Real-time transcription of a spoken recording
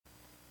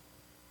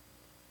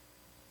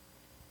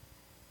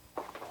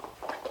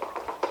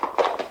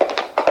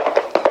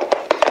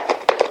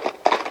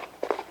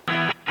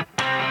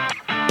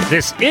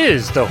This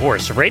is the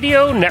Horse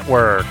Radio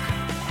Network.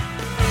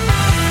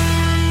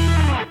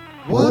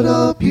 What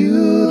a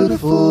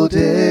beautiful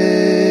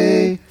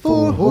day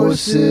for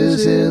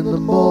horses in the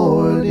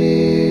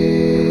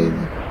morning.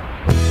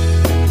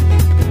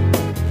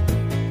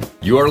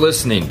 You are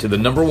listening to the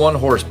number one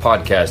horse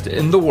podcast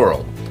in the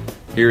world.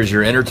 Here's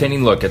your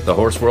entertaining look at the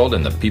horse world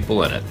and the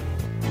people in it.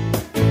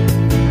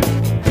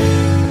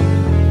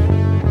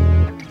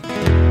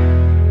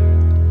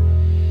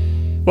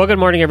 Well, good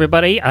morning,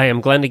 everybody. I am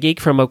Glenn the Geek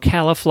from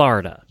Ocala,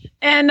 Florida.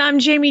 And I'm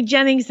Jamie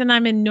Jennings, and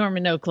I'm in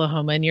Norman,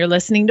 Oklahoma. And you're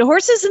listening to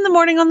Horses in the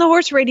Morning on the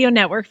Horse Radio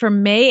Network for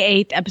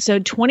May 8th,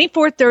 episode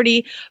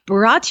 2430,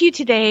 brought to you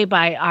today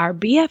by our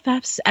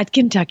BFFs at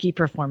Kentucky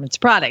Performance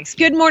Products.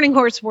 Good morning,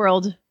 Horse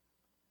World.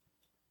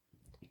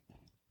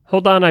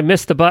 Hold on, I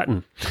missed the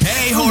button.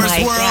 Hey, Horse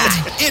World,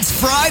 God. It's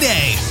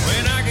Friday.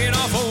 When I get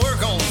off of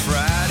work on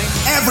Friday.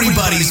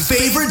 Everybody's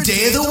favorite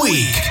day of the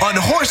week on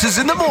Horses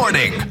in the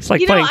Morning. It's like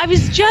You know, playing. I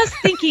was just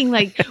thinking,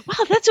 like,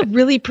 wow, that's a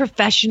really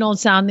professional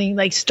sounding,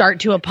 like,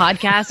 start to a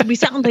podcast. We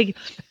sound like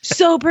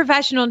so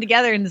professional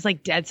together, and it's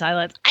like dead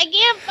silence. I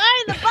can't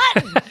find the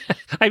button.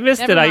 I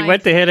missed Never it. I mind.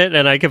 went to hit it,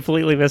 and I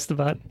completely missed the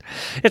button.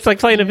 It's like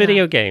playing a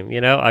video game,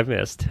 you know? I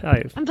missed.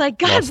 I'm like,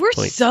 God, lost we're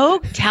points. so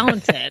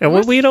talented. And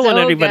We're we don't want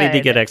so anybody to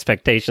good. get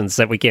expectations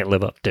that we can't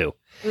live up to.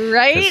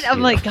 Right? Just, I'm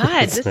you like, know,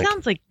 God, it's this like-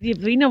 sounds like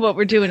we know what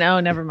we're doing. Oh,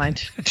 never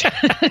mind.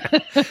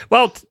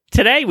 Well,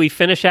 today we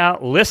finish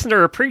out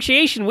Listener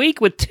Appreciation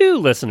Week with 2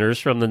 listeners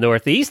from the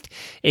Northeast,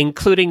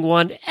 including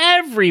one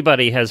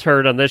everybody has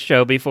heard on this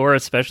show before,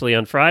 especially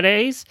on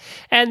Fridays.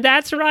 And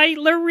that's right,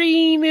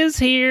 Lorene is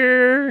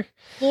here.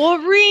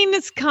 Lorene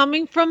is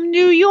coming from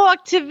New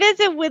York to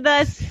visit with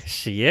us.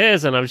 She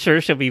is, and I'm sure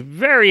she'll be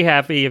very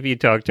happy if you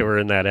talk to her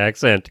in that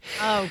accent.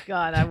 Oh,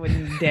 God, I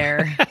wouldn't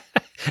dare.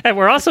 And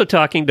we're also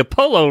talking to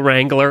Polo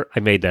Wrangler.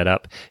 I made that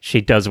up. She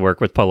does work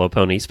with polo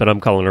ponies, but I'm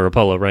calling her a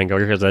Polo Wrangler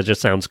because that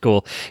just sounds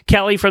cool.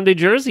 Kelly from New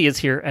Jersey is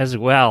here as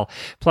well.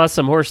 Plus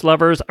some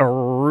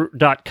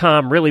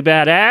horselovers.com really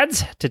bad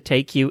ads to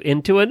take you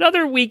into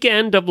another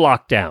weekend of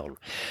lockdown.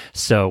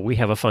 So we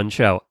have a fun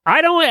show.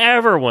 I don't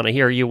ever want to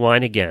hear you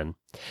whine again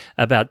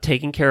about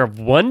taking care of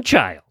one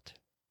child.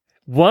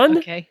 One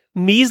Okay.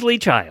 measly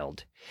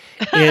child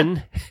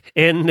in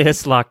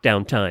this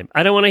lockdown time.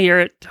 I don't want to hear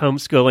it,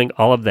 homeschooling,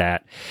 all of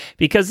that,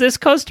 because this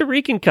Costa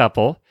Rican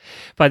couple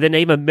by the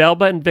name of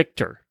Melba and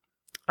Victor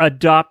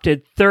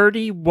adopted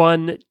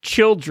 31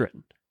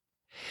 children,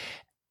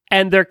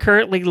 and they're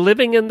currently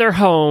living in their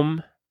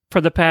home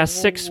for the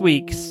past 6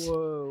 weeks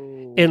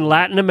Whoa. in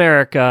Latin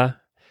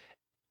America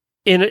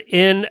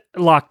in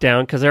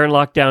lockdown, because they're in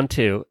lockdown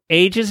too,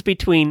 ages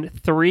between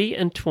 3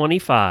 and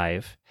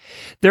 25.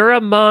 They're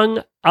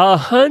among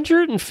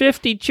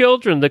 150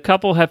 children the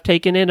couple have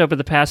taken in over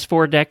the past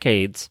 4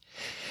 decades.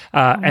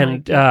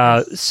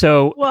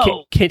 So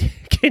Whoa.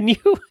 can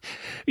you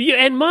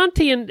and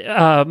Monty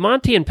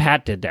and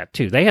Pat did that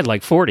too. They had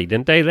like 40,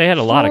 didn't they? They had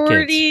a lot of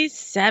kids.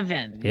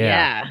 47.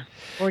 Yeah.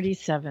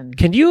 47.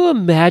 Can you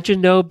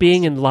imagine though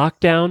being in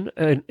lockdown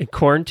in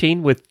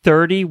quarantine with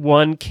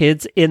 31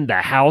 kids in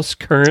the house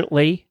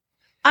currently?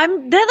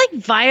 That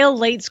like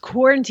violates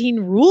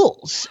quarantine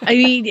rules. I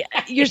mean,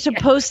 you're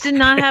supposed to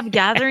not have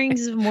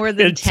gatherings of more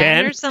than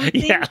 10 or something.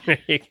 Yeah, there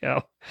you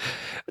go.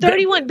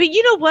 31. But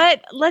you know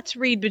what? Let's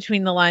read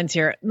between the lines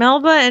here.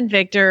 Melba and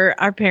Victor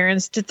are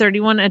parents to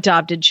 31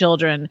 adopted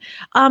children.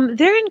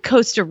 They're in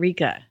Costa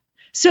Rica.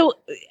 So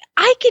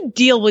I could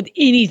deal with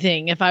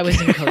anything if I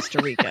was in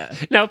Costa Rica.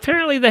 Now,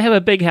 apparently they have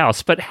a big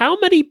house, but how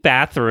many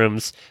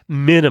bathrooms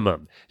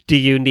minimum do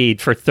you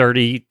need for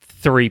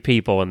 33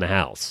 people in the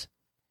house?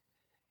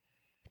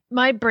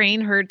 My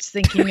brain hurts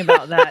thinking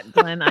about that,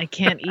 Glenn. I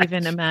can't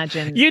even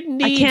imagine. You'd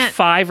need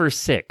 5 or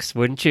 6,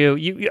 wouldn't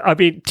you? I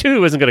mean,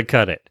 2 isn't going to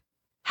cut it.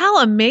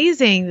 How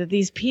amazing that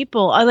these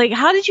people are like,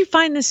 how did you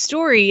find this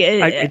story?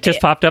 It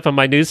just popped up on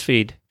my news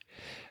feed.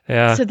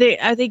 Yeah. So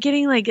are they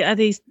getting like,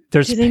 There's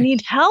do they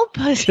need help?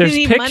 Do There's they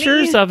need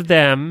pictures money? of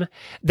them.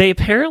 They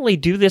apparently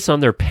do this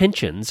on their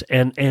pensions,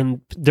 and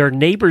their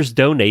neighbors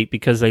donate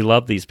because they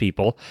love these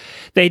people.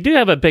 They do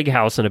have a big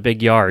house and a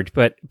big yard,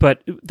 but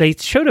they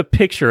showed a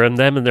picture of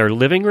them in their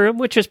living room,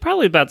 which is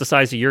probably about the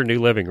size of your new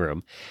living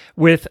room,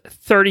 with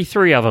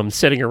 33 of them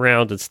sitting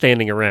around and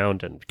standing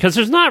around, and because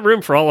there's not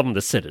room for all of them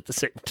to sit at the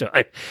same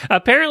time.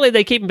 Apparently,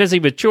 they keep them busy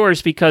with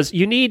chores because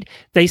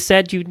they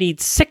said you need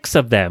 6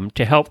 of them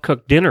to help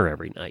cook dinner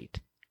every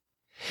night.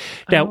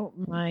 Now,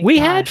 we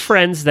had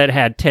friends that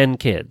had 10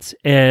 kids,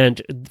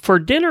 and for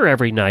dinner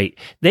every night,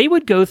 they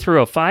would go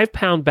through a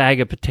 5-pound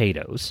bag of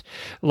potatoes.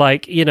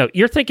 Like,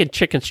 you're thinking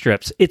chicken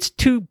strips. It's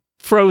 2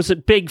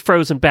 big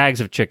frozen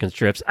bags of chicken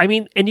strips. I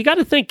mean, and you got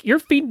to think, you're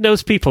feeding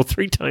those people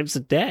 3 times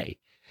a day.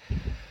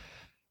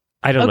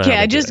 I don't know. Okay,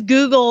 I just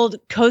Googled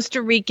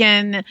Costa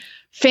Rican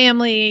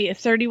family,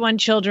 31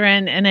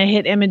 children, and I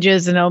hit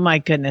images, and oh my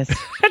goodness.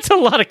 That's a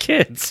lot of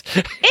kids.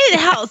 The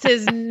house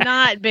is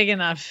not big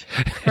enough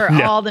for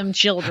all them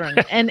children.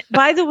 And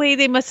by the way,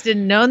 they must have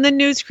known the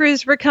news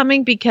crews were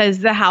coming because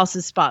the house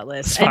is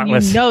spotless. And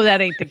you know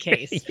that ain't the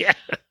case. Yeah.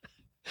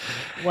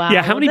 Wow.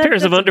 Yeah, how many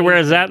pairs of underwear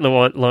is that in the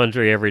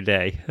laundry every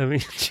day? I mean,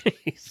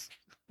 jeez.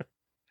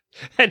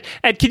 And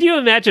can you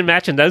imagine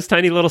matching those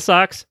tiny little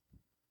socks?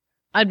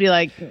 I'd be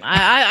like,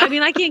 I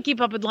mean, I can't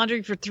keep up with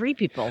laundry for 3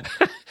 people.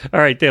 All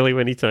right, Daily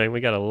Winnie time. We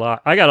got a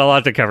lot. I got a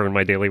lot to cover in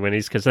my Daily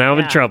Winnies because now I'm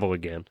in trouble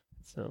again.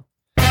 So.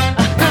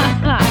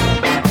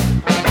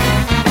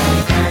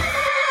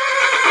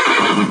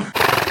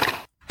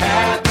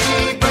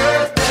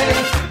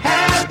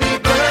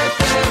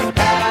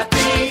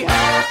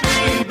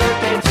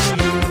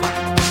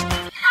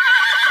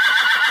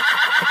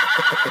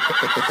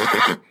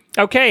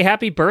 Okay,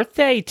 happy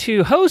birthday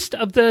to host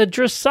of the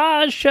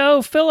Dressage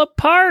Show, Philip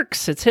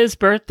Parks. It's his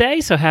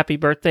birthday, so happy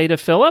birthday to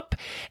Philip.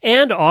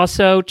 And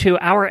also to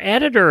our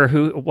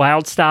editor,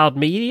 Wild Styled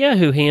Media,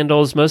 who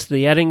handles most of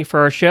the editing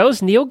for our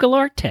shows, Neil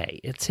Galarte.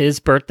 It's his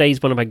birthday.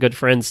 He's one of my good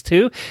friends,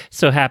 too.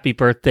 So happy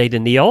birthday to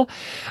Neil.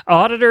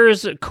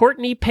 Auditors,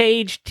 Courtney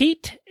Page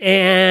Teat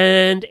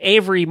and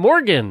Avery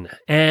Morgan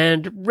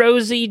and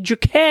Rosie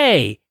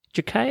Jacquet.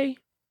 Jacquet?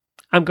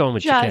 I'm going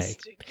with Jacquet.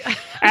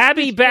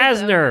 Abby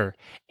Basner.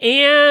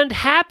 And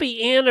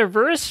happy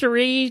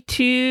anniversary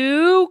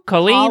to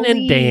Colleen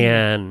and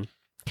Dan.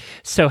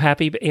 So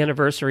happy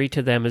anniversary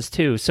to them as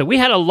too. So we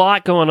had a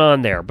lot going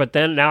on there, but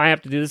then now I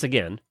have to do this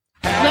again.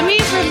 Let me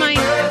remind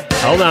you.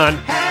 Hold on.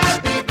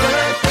 Happy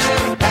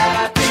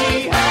birthday to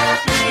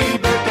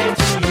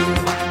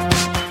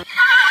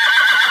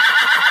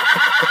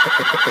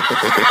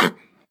you.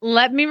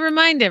 Let me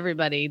remind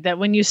everybody that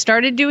when you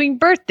started doing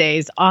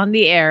birthdays on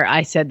the air,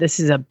 I said this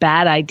is a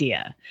bad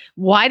idea.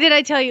 Why did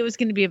I tell you it was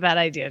going to be a bad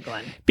idea,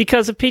 Glenn?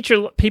 Because of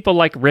people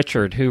like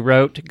Richard, who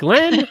wrote,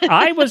 Glenn,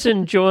 I was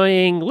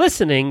enjoying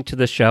listening to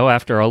the show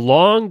after a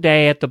long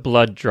day at the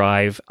blood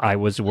drive I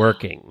was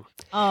working.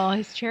 Oh,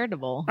 he's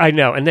charitable. I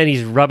know. And then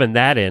he's rubbing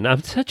that in.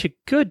 I'm such a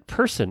good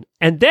person.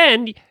 And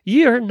then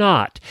you're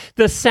not.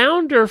 The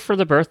sounder for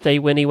the birthday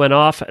Winnie went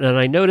off, and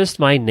I noticed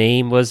my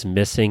name was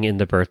missing in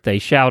the birthday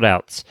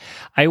shout-outs.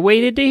 I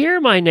waited to hear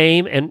my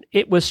name, and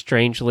it was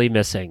strangely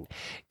missing.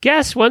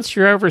 Guess once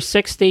you're over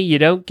 60, you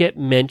don't get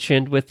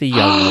mentioned with the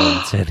young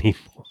ones anymore.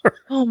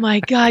 Oh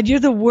my God, you're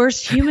the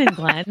worst human,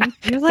 Glenn.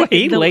 You're like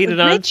he laid it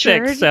on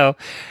Richard. thick, so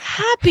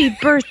Happy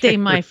birthday,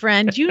 my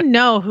friend. You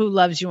know who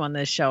loves you on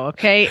this show,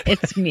 okay?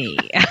 It's me.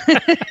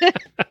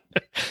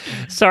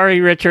 Sorry,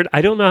 Richard.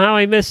 I don't know how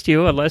I missed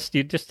you unless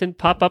you just didn't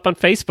pop up on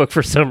Facebook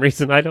for some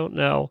reason. I don't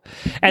know.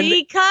 And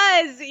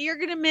because you're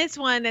going to miss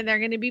one and they're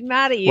going to be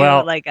mad at you,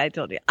 well, like I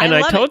told you.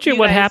 I told you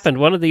what happened.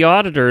 One of the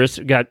auditors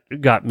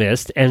got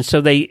missed, and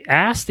so they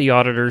asked the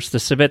auditors to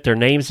submit their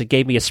names and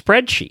gave me a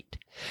spreadsheet.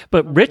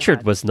 But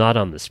Richard was not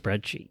on the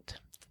spreadsheet.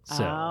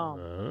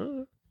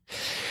 So,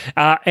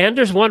 and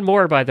there's one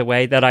more, by the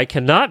way, that I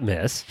cannot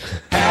miss.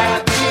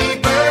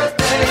 Happy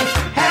birthday,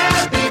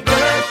 happy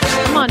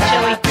birthday. Come on,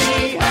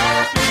 Chili.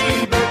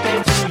 Happy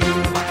birthday to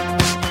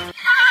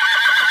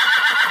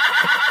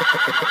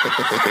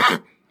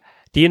you.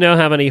 Do you know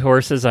how many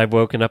horses I've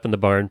woken up in the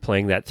barn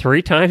playing that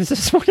 3 times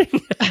this morning?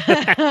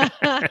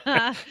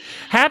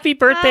 Happy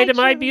birthday to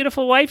my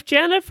beautiful wife,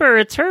 Jennifer.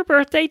 It's her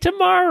birthday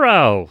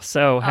tomorrow.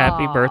 So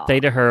happy birthday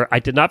to her. I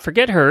did not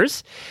forget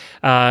hers.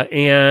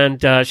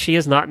 And she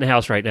is not in the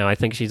house right now. I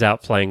think she's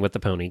out playing with the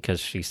pony because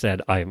she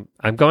said, I'm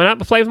going out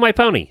to play with my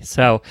pony.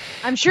 So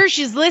I'm sure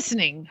she's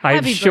listening.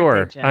 I'm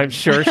sure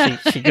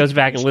she goes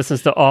back and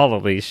listens to all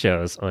of these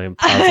shows. I'm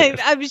positive.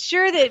 I'm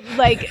sure that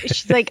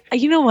she's like,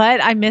 you know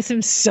what? I miss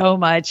him so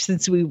much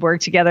since we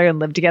worked together and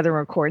lived together and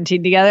were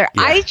quarantined together.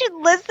 Yeah. I should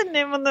listen to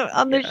him on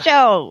the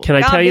show. Can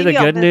I tell you the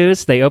good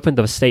news? They opened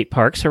the state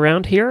parks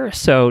around here.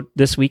 So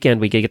this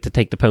weekend we get to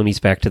take the ponies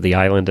back to the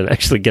island and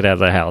actually get out of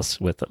the house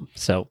with them.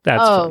 So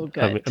that's fun.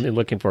 Good. I'm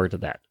looking forward to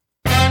that.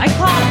 I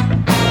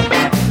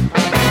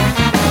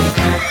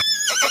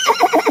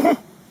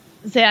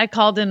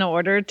called in an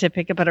order to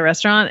pick up at a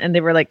restaurant and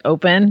they were like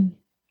open.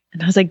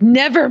 And I was like,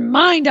 never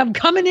mind, I'm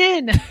coming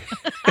in.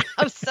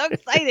 I'm so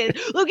excited.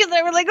 Lucas and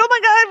I were like, oh my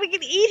God, we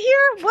can eat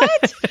here?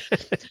 What?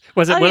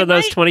 Was it one of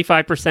those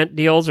 25%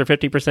 deals or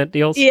 50%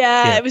 deals?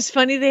 Yeah, it was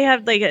funny. They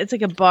have it's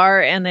like a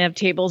bar and they have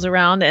tables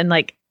around and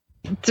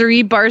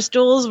 3 bar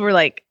stools were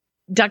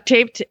duct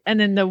taped and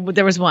then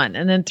there was one.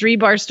 And then 3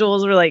 bar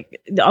stools were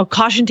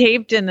caution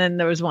taped and then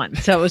there was one.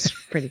 So it was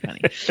pretty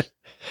funny.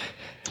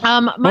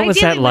 What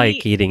was that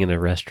like eating in a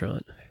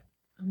restaurant?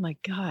 Oh my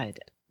God.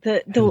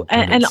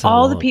 And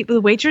all the people, the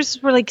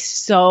waitresses were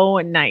so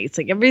nice.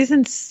 Everybody's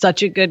in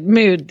such a good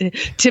mood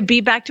to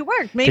be back to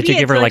work. Maybe did you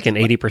give her an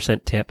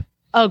 80% tip?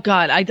 Oh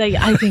God, I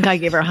think I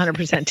gave her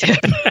 100% tip.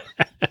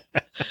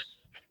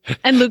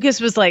 And Lucas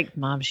was like,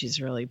 "Mom,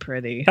 she's really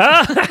pretty."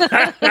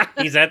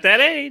 He's at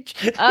that age.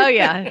 Oh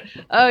yeah.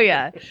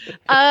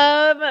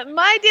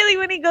 My Daily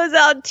Winnie goes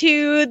out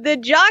to the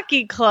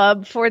Jockey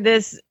Club for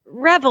this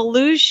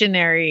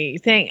revolutionary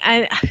thing.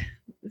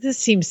 This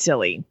seems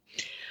silly.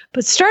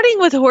 But starting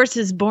with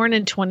horses born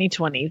in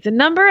 2020, the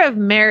number of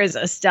mares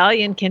a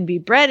stallion can be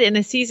bred in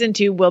a season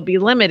 2 will be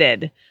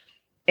limited.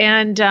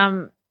 And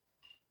can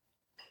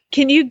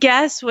you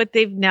guess what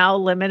they've now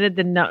limited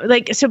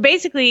the so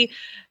basically,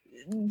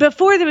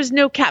 before there was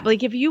no cap.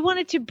 Like if you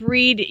wanted to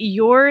breed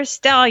your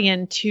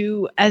stallion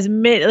to as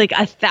many, like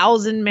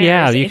 1,000 mares,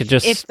 Yeah, you could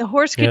just- if the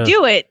horse could yeah,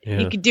 do it, yeah.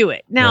 you could do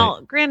it.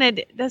 Now,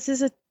 granted, this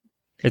is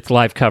It's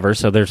live cover,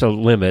 so there's a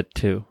limit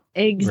too.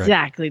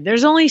 exactly.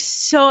 There's only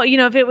so,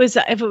 if it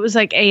was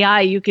like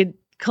AI, you could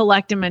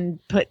collect them and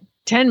put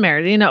 10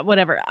 mares,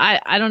 whatever.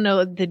 I don't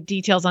know the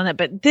details on that,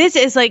 but this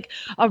is like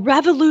a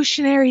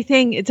revolutionary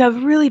thing. It's a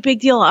really big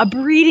deal. A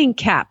breeding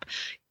cap.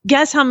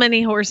 Guess how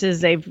many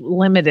horses they've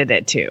limited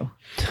it to?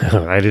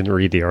 I didn't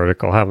read the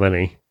article. How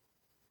many?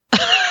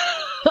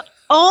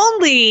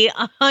 Only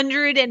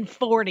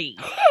 140.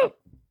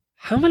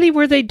 How many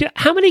were they?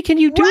 How many can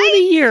you do in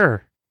a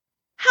year?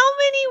 How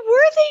many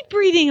were they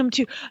breeding them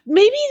to?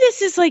 Maybe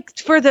this is like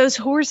for those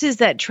horses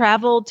that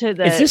travel to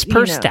the. Is this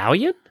per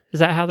stallion? Is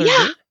that how they're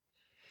doing it?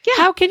 Yeah.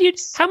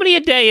 How many a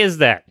day is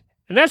that?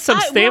 And that's some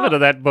stamina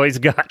that boy's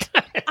got.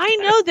 I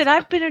know that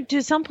I've been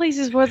to some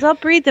places where they'll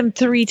breed them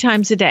 3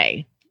 times a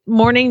day,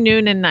 morning,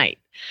 noon, and night.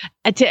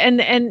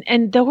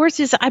 And the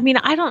horses, I mean,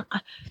 I don't,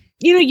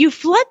 you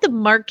flood the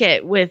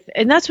market with,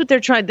 and that's what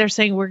they're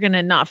saying, we're going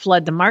to not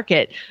flood the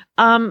market.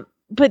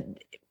 But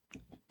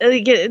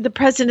the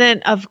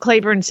president of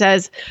Claiborne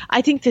says,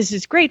 I think this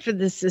is great for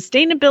the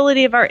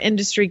sustainability of our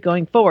industry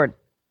going forward.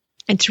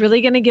 It's really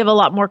going to give a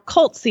lot more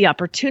colts the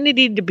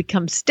opportunity to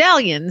become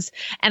stallions,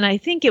 and I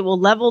think it will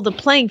level the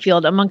playing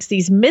field amongst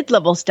these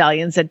mid-level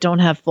stallions that don't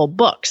have full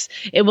books.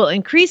 It will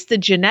increase the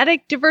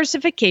genetic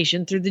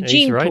diversification through the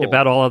gene He's right pool.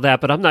 about all of that,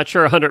 but I'm not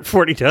sure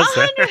 140 does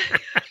that. I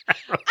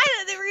know,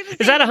 they were gonna Is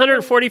say, that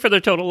 140 for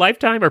their total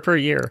lifetime or per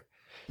year?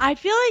 I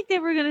feel like they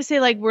were going to say,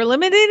 like, we're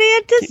limiting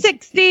it to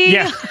 60.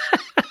 Yeah.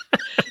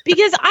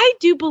 Because I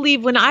do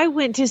believe when I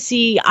went to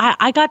see,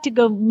 I got to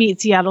go meet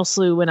Seattle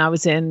Slew when I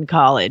was in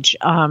college.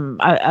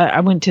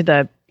 I went to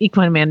the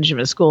equine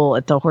management school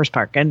at the horse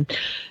park, and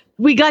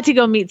we got to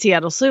go meet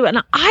Seattle Slew.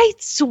 And I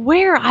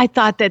swear I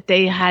thought that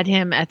they had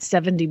him at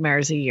 70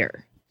 mares a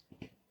year.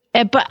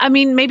 But I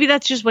mean, maybe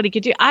that's just what he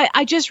could do.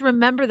 I just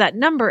remember that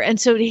number. And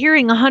so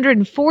hearing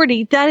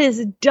 140, that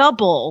is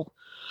double.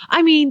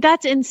 I mean,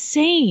 that's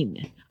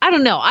insane. I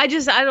don't know.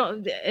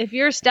 If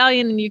you're a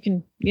stallion and you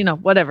can,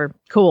 whatever,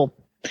 cool.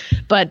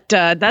 But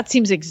that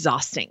seems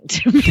exhausting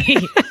to me.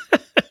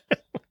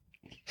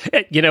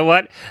 You know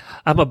what?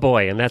 I'm a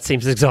boy, and that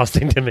seems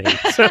exhausting to me.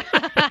 So-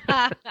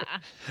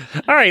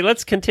 all right,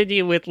 let's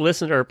continue with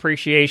Listener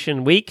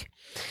Appreciation Week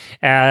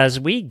as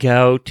we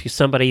go to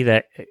somebody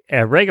that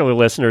regular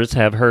listeners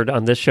have heard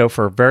on this show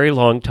for a very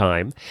long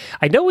time.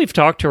 I know we've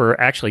talked to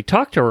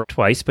her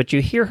twice, but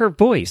you hear her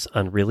voice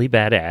on really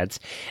bad ads.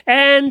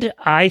 And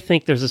I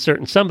think there's a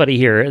certain somebody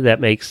here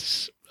that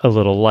makes a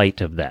little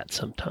light of that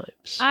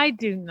sometimes. I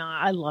do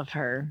not. I love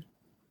her.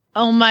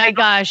 Oh my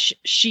gosh,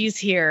 she's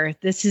here.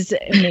 This is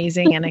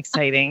amazing and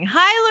exciting.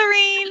 Hi,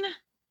 Lorene.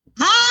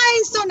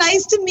 Hi, so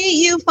nice to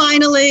meet you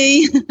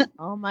finally.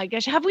 Oh my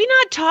gosh. Have we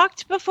not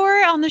talked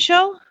before on the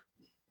show?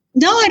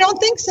 No, I don't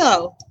think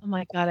so. Oh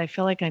my God, I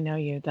feel like I know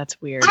you.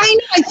 That's weird. I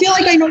know. I feel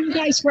like I know you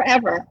guys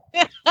forever.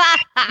 What's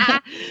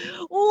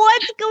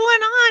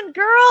going on,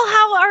 girl?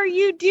 How are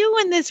you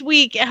doing this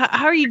week?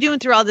 How are you doing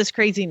through all this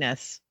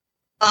craziness?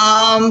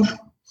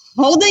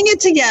 Holding it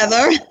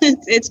together.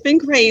 It's been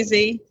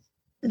crazy.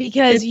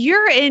 Because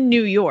you're in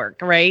New York,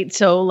 right?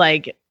 So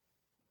like,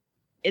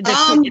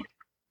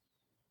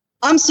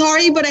 I'm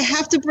sorry, but I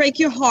have to break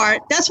your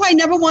heart. That's why I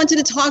never wanted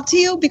to talk to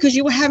you, because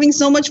you were having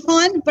so much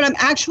fun, but I'm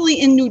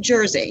actually in New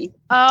Jersey.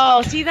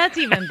 oh, see, that's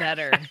even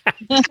better.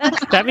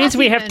 That means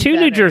we have even 2 New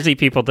better. Jersey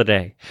people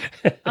today.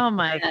 Oh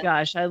my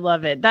gosh, I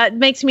love it. That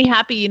makes me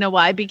happy. You know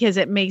why? Because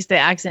it makes the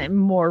accent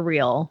more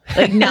real.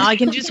 Like now I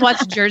can just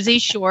watch Jersey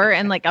Shore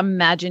and like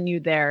imagine you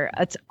there.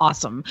 That's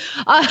awesome.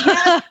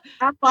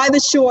 I'm by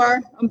the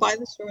shore.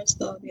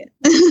 So yeah.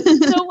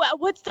 So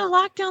what's the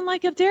lockdown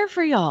like up there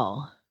for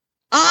y'all?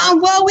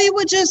 Well, we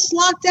were just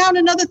locked down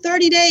another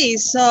 30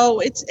 days, so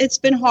it's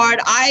been hard.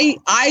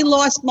 I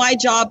lost my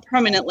job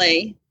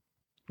permanently.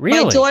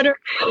 Really? My daughter,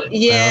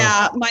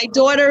 my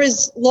daughter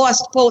has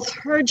lost both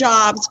her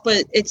jobs,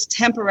 but it's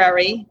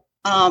temporary.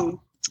 My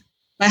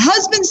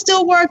husband's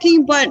still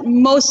working, but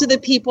most of the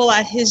people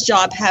at his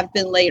job have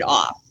been laid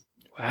off.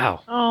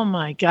 Wow. Oh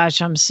my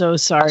gosh, I'm so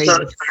sorry.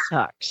 It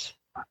sucks.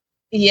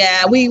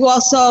 Yeah, we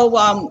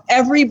also,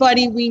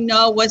 everybody we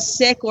know was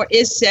sick or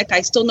is sick.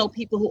 I still know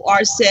people who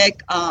are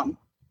sick.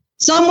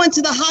 Some went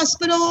to the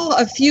hospital.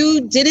 A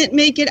few didn't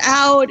make it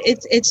out.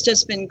 It's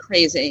just been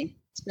crazy.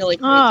 It's really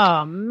crazy.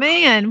 Oh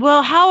man.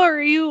 Well, how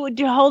are you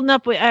holding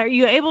up? Are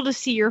you able to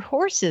see your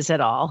horses at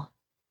all?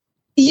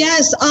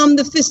 Yes,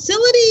 the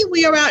facility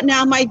we are at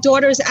now, my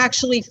daughter is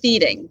actually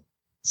feeding.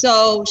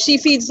 So she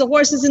feeds the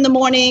horses in the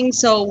morning.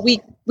 So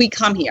we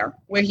come here.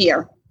 We're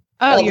here.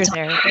 Oh, all you're the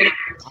time. there.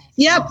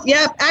 Yep.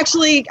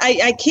 Actually,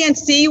 I can't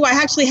see you. I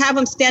actually have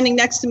them standing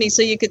next to me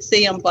so you could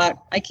see them, but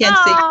I can't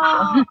see.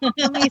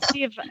 Let me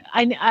see if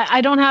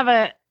I don't have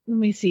a. Let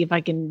me see if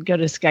I can go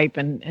to Skype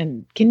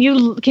and can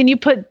you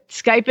put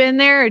Skype in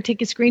there or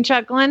take a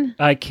screenshot, Glenn?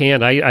 I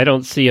can. I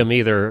don't see him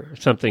either.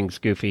 Something's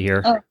goofy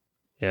here. Oh.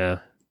 Yeah.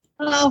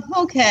 Oh,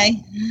 okay.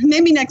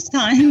 Maybe next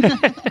time.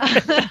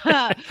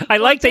 I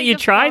like that take you a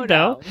tried,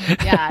 photo. though.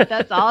 Yeah,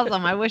 that's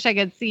awesome. I wish I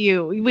could see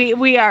you.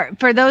 We are,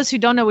 for those who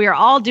don't know, we are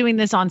all doing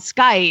this on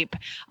Skype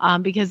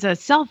because the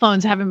cell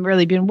phones haven't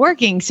really been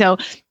working. So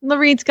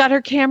Lorene's got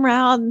her camera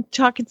out and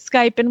talking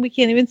Skype, and we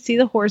can't even see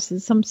the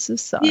horses. I'm so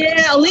sorry.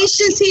 Yeah,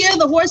 Alicia's here.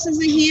 The horses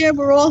are here.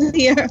 We're all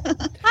here.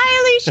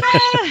 Hi,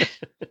 Alicia.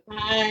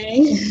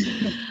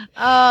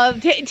 Hi.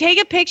 Take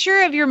a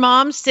picture of your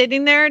mom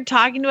sitting there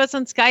talking to us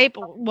on Skype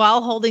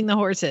while holding the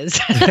horses.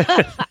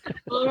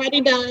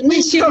 Already done.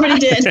 She already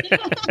did.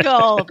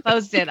 Go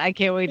post it. I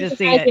can't wait to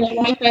see it.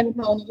 Wi-Fi and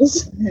the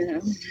ponies. Yeah.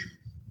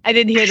 I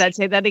didn't hear that.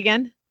 Say that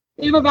again.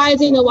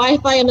 Supervising the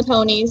Wi-Fi and the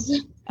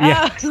ponies.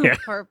 Yeah, Oh, yeah.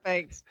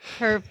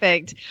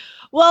 Perfect.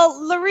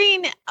 Well,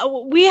 Lorene,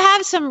 we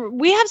have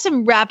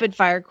some rapid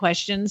fire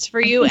questions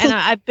for you, and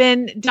I've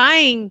been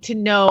dying to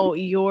know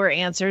your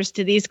answers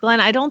to these. Glenn,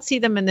 I don't see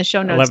them in the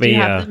show notes. Do you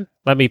have them?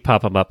 Let me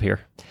pop them up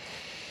here.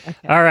 Okay.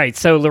 All right.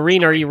 So,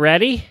 Lorene, are you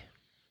ready?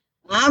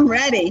 I'm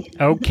ready.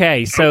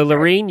 Okay. So,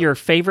 Lorene, your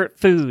favorite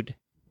food?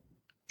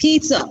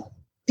 Pizza.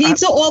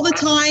 Pizza all the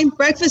time.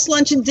 Breakfast,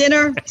 lunch, and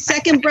dinner.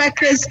 Second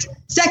breakfast.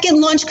 Second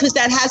lunch, because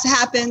that has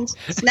happened.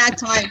 Snack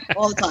time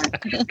all the time.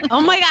 Oh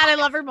my God, I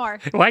love her more.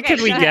 Why Okay,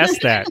 could we go ahead. guess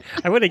that?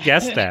 I would have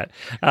guessed that.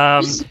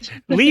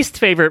 Least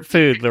favorite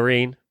food,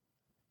 Lorene?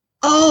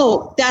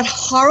 Oh, that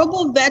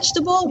horrible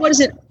vegetable. What is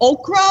it?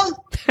 Okra?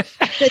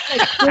 That's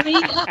like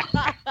green.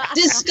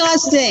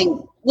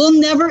 Disgusting. We'll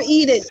never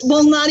eat it.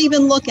 We'll not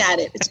even look at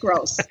it. It's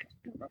gross.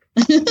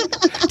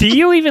 Do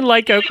you even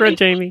like okra,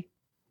 Jamie?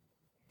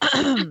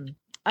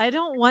 I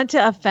don't want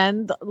to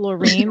offend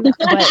Lorene,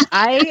 but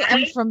I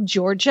am from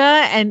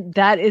Georgia, and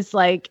that is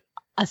like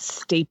a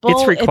staple.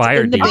 It's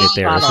required in the to eat it beef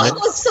there, bottle. isn't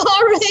it? Oh,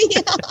 sorry.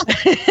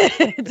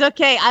 It's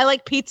okay. I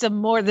like pizza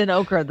more than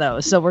okra, though,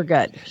 so we're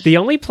good. The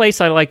only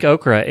place I like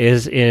okra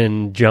is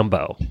in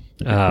Jumbo.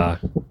 I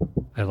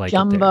like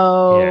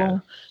Jumbo, It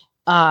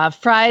there.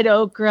 fried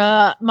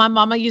okra. My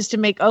mama used to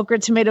make okra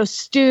tomato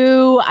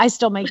stew. I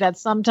still make that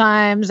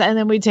sometimes. And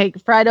then we take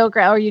fried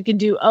okra, or you can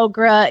do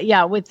okra,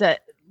 with the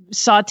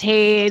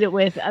sauteed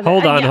with.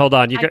 Hold on.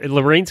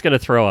 Lorene's going to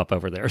throw up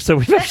over there. So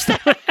we better stop.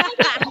 Maybe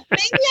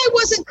I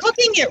wasn't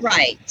cooking it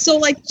right. So,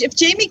 like, if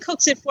Jamie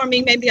cooks it for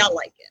me, maybe I'll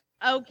like it.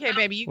 Okay,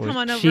 baby, you come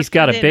on over. She's for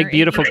got a dinner big,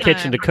 beautiful anytime.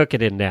 kitchen to cook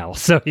it in now.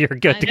 So you're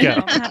good to I know,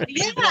 go. I'm happy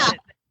you did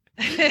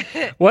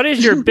it. What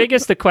is your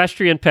biggest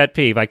equestrian pet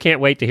peeve? I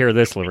can't wait to hear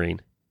this, Lorene.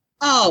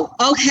 Oh,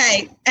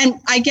 okay. And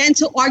I get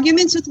into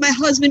arguments with my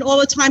husband all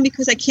the time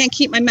because I can't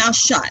keep my mouth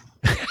shut.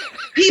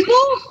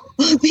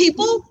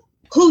 People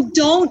who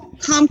don't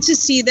come to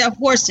see their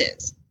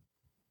horses.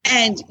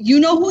 And you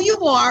know who you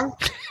are.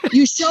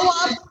 You show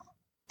up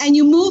and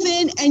you move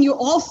in and you're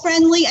all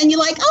friendly and you're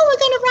like, oh, we're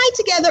going to ride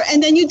together.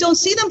 And then you don't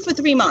see them for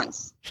 3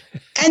 months.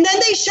 And then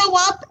they show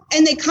up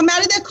and they come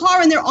out of their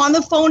car and they're on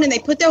the phone and they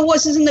put their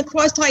horses in the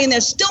cross tie and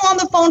they're still on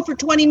the phone for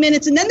 20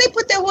 minutes. And then they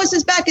put their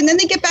horses back and then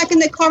they get back in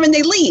their car and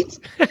they leave.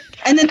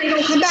 And then they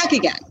don't come back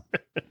again.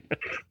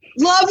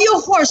 Love your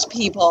horse,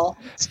 people.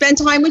 Spend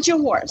time with your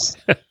horse.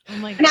 Oh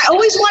my And I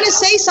always want to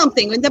say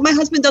something, and then my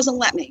husband doesn't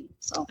let me.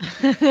 So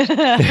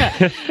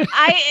I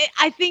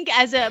think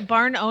as a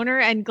barn owner,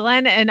 and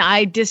Glenn and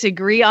I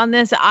disagree on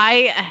this,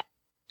 I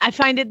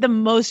find it the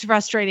most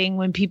frustrating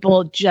when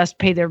people just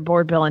pay their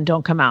board bill and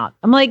don't come out.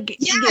 I'm like,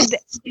 yes.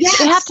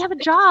 they have to have a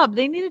job.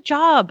 They need a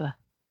job.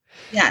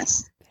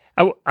 Yes.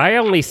 I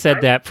only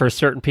said that for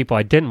certain people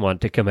I didn't want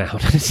to come out.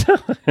 So-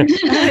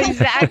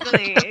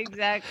 Exactly.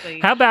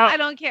 How about- I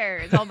don't care.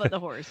 It's all about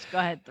the horse. Go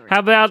ahead. Three. How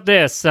about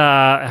this?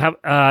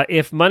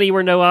 If money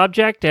were no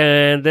object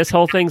and this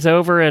whole thing's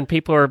over and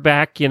people are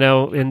back, in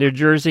New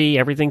Jersey,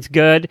 everything's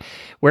good,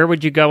 where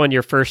would you go on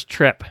your first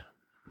trip?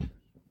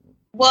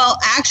 Well,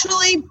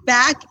 actually,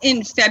 back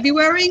in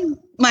February,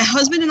 my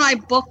husband and I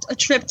booked a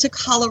trip to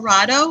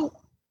Colorado,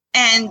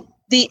 and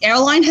the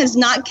airline has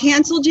not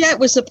canceled yet.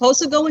 We're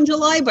supposed to go in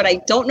July, but I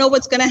don't know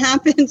what's going to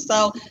happen.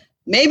 So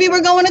maybe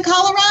we're going to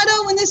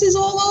Colorado when this is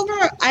all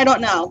over. I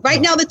don't know. Right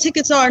now, the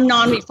tickets are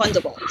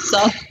non-refundable. So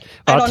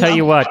I'll tell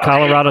you what,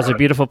 Colorado's a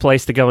beautiful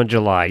place to go in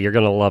July. You're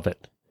going to love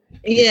it.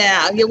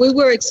 Yeah, we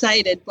were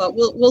excited, but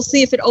we'll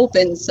see if it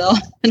opens. So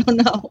I don't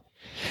know.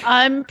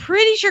 I'm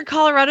pretty sure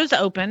Colorado's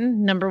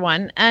open, number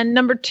one. And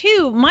number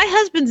two, my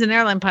husband's an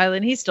airline pilot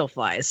and he still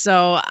flies.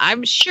 So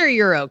I'm sure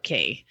you're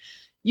okay.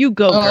 You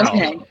go, girl.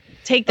 Okay.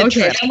 Take the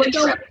trip. And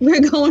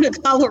we're going to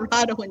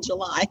Colorado in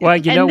July. Well,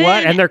 you know what?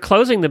 then- And they're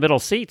closing the middle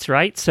seats,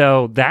 right?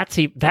 So that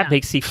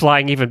makes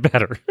flying even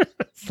better.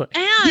 And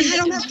I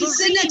don't have to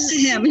sit next to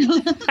him.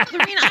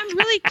 Lorene, I'm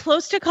really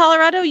close to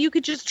Colorado. You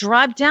could just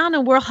drive down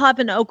and we'll have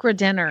an okra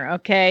dinner.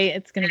 Okay.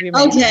 It's going to be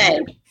amazing. Okay.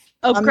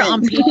 Okra I'm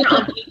on in.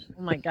 pizza.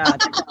 Oh my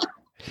God.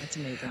 That's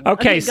amazing.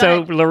 Okay, go so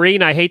ahead.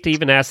 Lorene, I hate to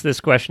even ask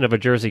this question of a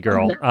Jersey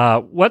girl.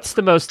 What's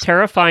the most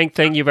terrifying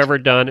thing you've ever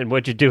done, and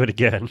would you do it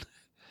again?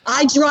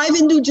 I drive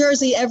in New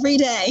Jersey every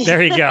day.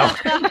 There you go.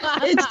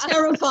 It's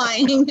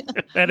terrifying.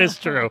 That is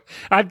true.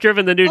 I've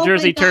driven the New Oh my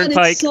Jersey God, it's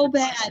Turnpike so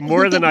bad.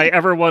 more than I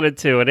ever wanted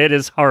to, and it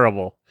is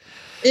horrible.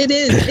 It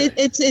is.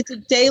 It's a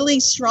daily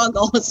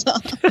struggle. So.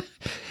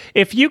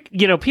 If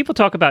people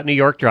talk about New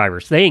York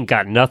drivers, they ain't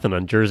got nothing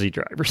on Jersey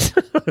drivers.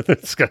 No,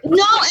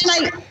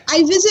 and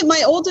I visit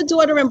my older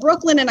daughter in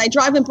Brooklyn, and I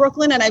drive in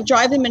Brooklyn, and I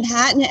drive in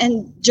Manhattan,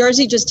 and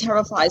Jersey just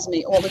terrifies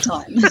me all the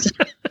time.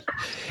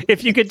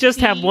 If you could just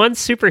have one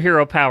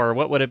superhero power,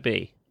 what would it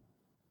be?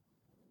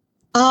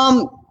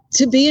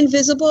 To be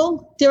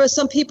invisible. There are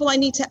some people I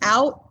need to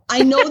out.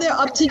 I know they're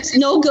up to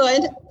no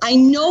good. I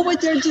know what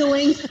they're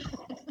doing,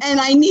 and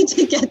I need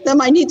to get them.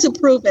 I need to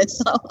prove it.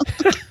 So.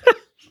 Oh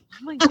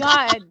my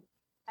God.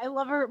 I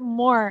love her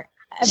more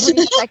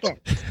every second.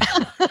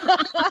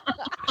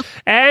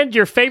 And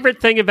your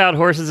favorite thing about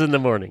Horses in the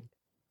Morning?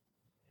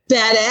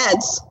 Bad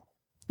ads.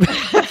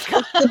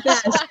 The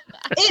best.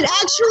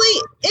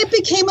 It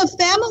became a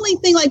family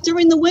thing. Like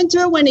during the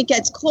winter when it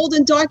gets cold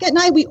and dark at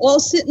night, we all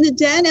sit in the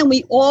den and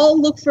we all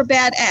look for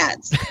bad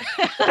ads.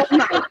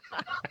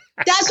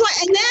 That's why.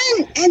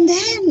 And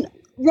then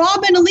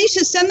Rob and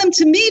Alicia send them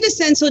to me to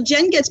send. So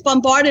Jen gets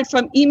bombarded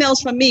from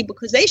emails from me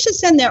because they should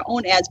send their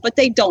own ads, but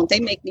they don't.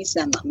 They make me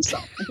send them. So.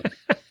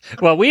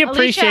 Well, we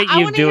appreciate Alicia,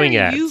 you doing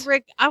ads.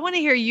 I want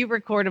to hear you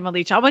record them,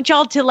 Alicia. I want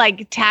y'all to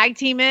like tag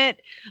team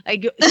it,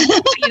 like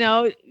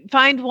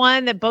find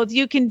one that both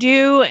you can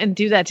do and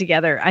do that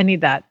together. I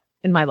need that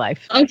in my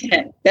life.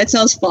 Okay, that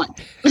sounds fun.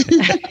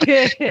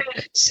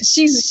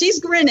 She's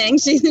grinning.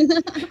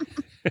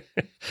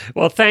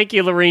 Well, thank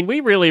you, Lorene. We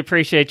really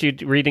appreciate you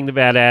reading the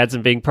bad ads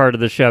and being part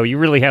of the show. You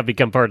really have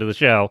become part of the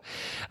show.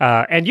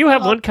 And you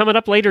have one coming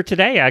up later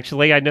today,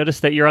 actually. I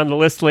noticed that you're on the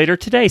list later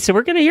today. So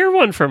we're going to hear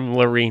one from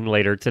Lorene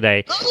later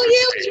today. Oh,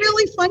 yeah, it was a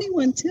really funny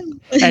one,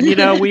 too.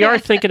 And, we are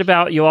thinking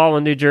about you all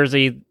in New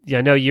Jersey. I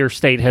know your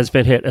state has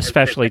been hit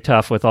especially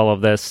tough with all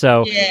of this.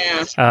 So,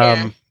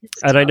 and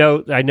I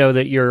know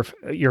that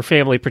your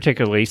family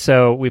particularly.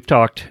 So we've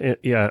talked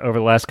over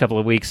the last couple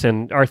of weeks,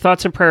 and our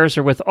thoughts and prayers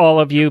are with all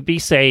of you. Be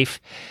safe.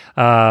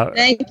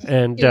 Thank you.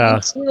 And You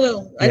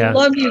too. I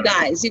love you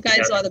guys. You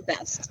guys are the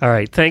best. All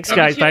right. Thanks,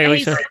 guys. Bye,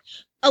 Alicia.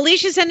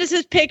 Alicia, send us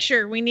his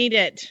picture. We need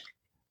it.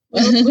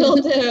 Will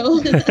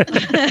do.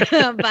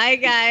 Bye,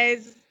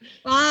 guys.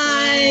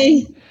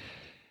 Bye.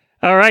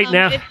 All right,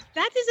 now. If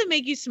that doesn't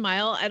make you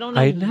smile, I don't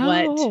know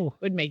what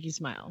would make you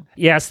smile.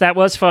 Yes, that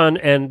was fun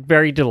and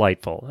very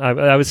delightful.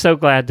 I was so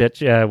glad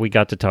that we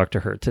got to talk to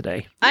her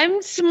today.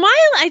 I'm smiling.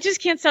 I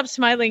just can't stop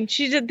smiling.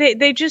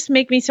 They just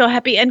make me so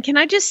happy. And can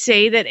I just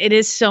say that it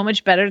is so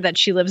much better that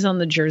she lives on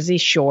the Jersey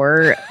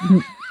Shore.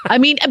 I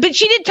mean, but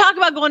she did talk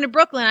about going to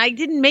Brooklyn. I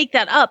didn't make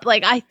that up.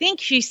 Like, I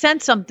think she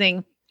sent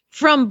something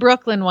from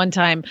Brooklyn one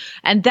time.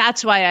 And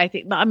that's why I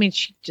think, I mean,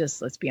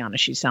 let's be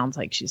honest, she sounds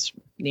like she's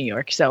from New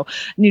York. So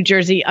New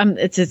Jersey,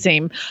 it's the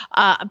same.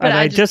 But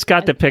I just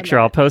got the picture.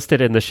 I'll post it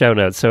in the show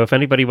notes. So if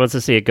anybody wants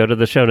to see it, go to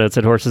the show notes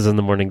at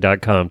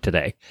horsesinthemorning.com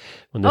today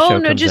when the show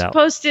comes out. Just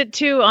post it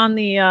too on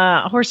the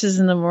Horses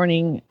in the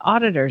Morning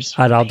auditors.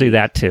 And I'll do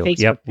that too.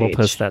 Facebook We'll page.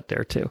 post that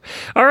there too.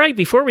 All right.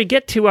 Before we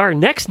get to our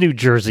next New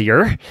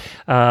Jerseyer,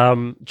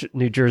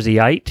 New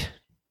Jerseyite,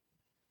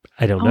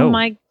 I don't know. Oh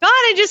my God,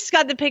 I just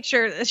got the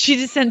picture. She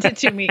just sent it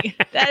to me.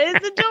 That is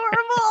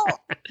adorable.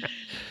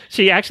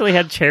 She actually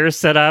had chairs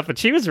set up and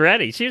she was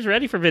ready. She was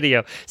ready for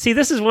video. See,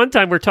 this is one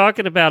time we're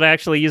talking about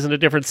actually using a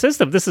different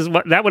system. This is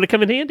what that would have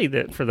come in handy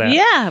for that.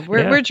 Yeah,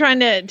 we're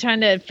trying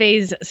to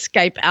phase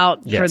Skype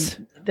out for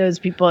those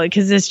people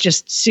because it's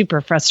just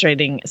super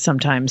frustrating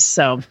sometimes.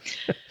 So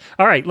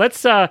all right,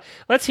 let's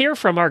hear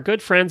from our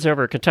good friends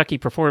over at Kentucky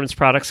Performance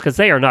Products because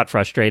they are not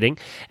frustrating.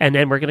 And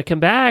then we're going to come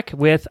back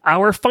with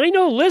our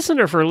final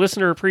listener for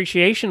Listener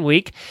Appreciation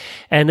Week.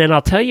 And then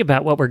I'll tell you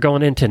about what we're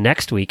going into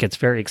next week. It's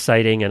very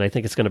exciting, and I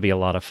think it's going to be a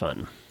lot of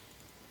fun.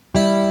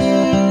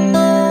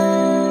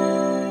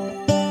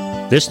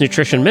 This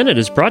Nutrition Minute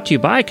is brought to you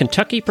by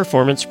Kentucky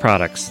Performance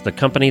Products, the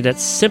company that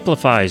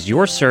simplifies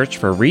your search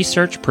for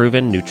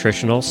research-proven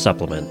nutritional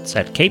supplements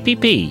at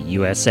kppusa.com.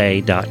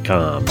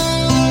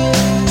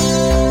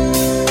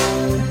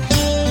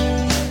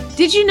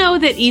 Did you know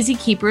that easy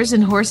keepers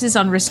and horses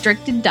on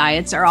restricted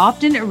diets are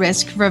often at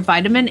risk for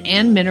vitamin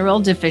and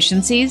mineral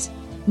deficiencies?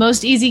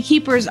 Most easy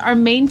keepers are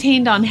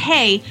maintained on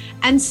hay,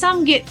 and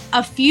some get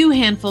a few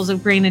handfuls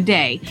of grain a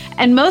day,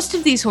 and most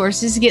of these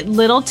horses get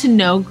little to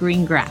no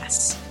green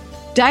grass.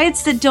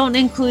 Diets that don't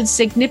include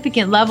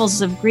significant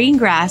levels of green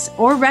grass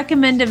or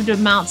recommended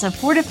amounts of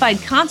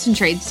fortified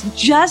concentrates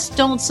just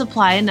don't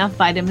supply enough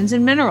vitamins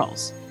and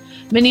minerals.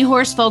 Many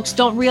horse folks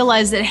don't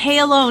realize that hay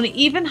alone,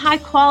 even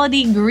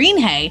high-quality green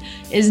hay,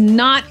 is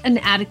not an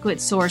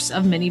adequate source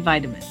of many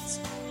vitamins.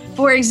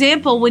 For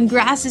example, when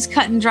grass is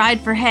cut and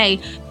dried for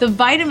hay, the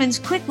vitamins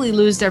quickly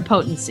lose their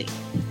potency.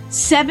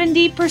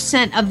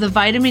 70% of the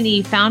vitamin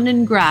E found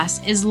in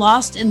grass is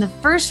lost in the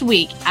first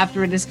week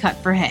after it is cut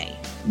for hay.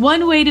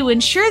 One way to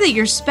ensure that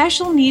your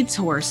special needs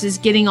horse is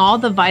getting all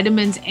the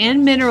vitamins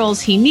and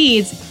minerals he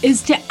needs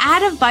is to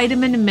add a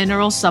vitamin and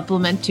mineral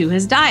supplement to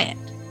his diet.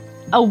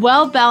 A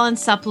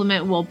well-balanced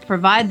supplement will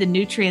provide the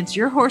nutrients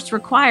your horse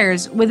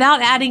requires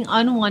without adding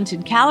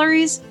unwanted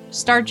calories,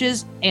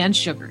 starches, and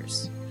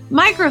sugars.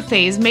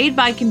 Microphase, made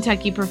by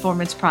Kentucky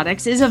Performance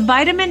Products, is a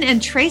vitamin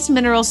and trace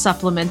mineral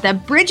supplement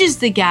that bridges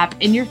the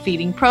gap in your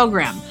feeding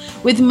program.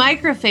 With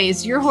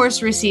Microphase, your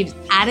horse receives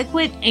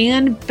adequate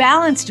and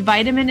balanced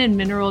vitamin and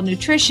mineral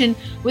nutrition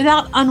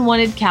without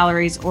unwanted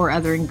calories or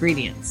other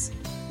ingredients.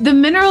 The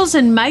minerals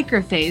in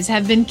Microphase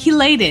have been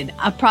chelated,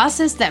 a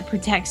process that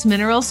protects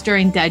minerals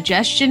during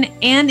digestion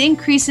and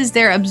increases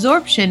their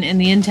absorption in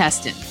the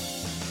intestine.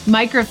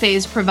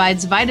 Microphase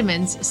provides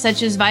vitamins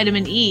such as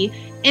vitamin E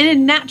in a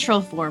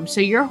natural form, so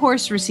your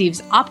horse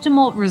receives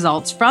optimal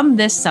results from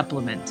this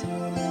supplement.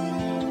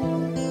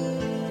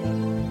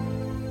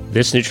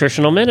 This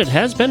Nutritional Minute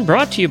has been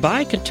brought to you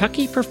by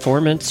Kentucky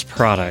Performance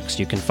Products.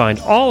 You can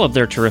find all of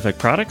their terrific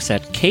products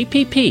at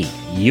kppusa.com.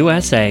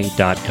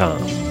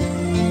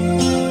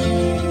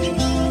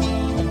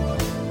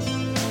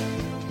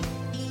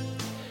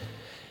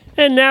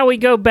 And now we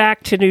go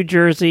back to New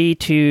Jersey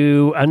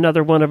to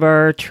another one of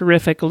our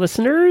terrific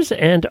listeners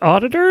and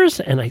auditors.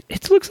 And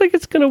it looks like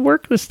it's going to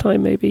work this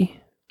time, maybe.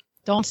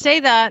 Don't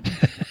say that.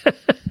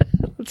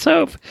 Let's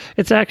hope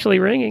it's actually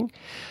ringing.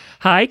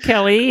 Hi,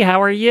 Kelly.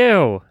 How are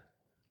you?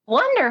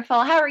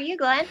 Wonderful. How are you,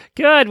 Glenn?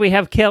 Good. We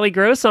have Kelly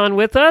Gross on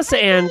with us,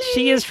 and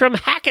she is from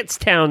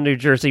Hackettstown, New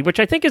Jersey, which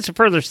I think is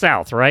further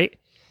south, right?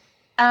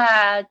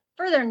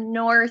 Further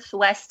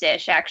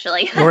northwestish,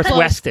 actually. Close,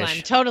 Northwestish.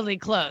 Glenn. Totally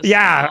close.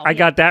 Yeah, I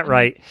got that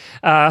right.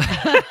 I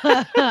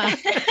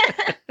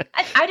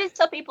just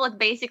tell people it's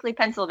basically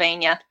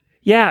Pennsylvania.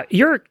 Yeah,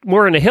 you're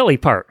more in a hilly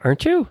part,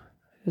 aren't you?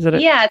 Is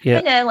it? Yeah, it's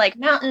kind of like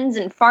mountains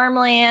and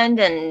farmland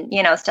and,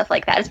 stuff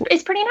like that.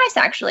 It's pretty nice,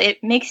 actually.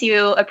 It makes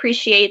you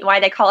appreciate why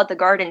they call it the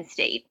Garden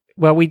State.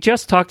 Well, we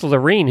just talked to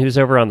Lorene, who's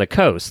over on the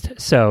coast.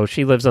 So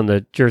she lives on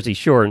the Jersey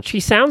Shore, and she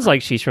sounds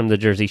like she's from the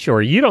Jersey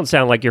Shore. You don't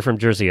sound like you're from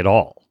Jersey at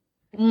all.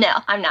 No,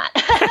 I'm not.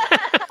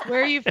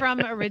 Where are you from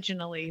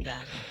originally then?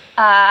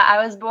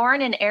 I was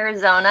born in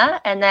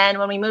Arizona, and then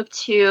when we moved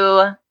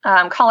to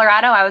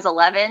Colorado, I was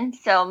 11.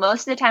 So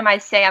most of the time I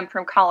say I'm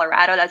from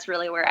Colorado. That's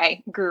really where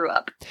I grew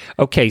up.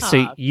 Okay,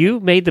 so you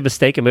made the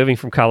mistake of moving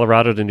from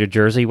Colorado to New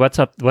Jersey. What's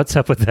up with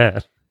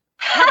that?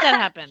 How'd that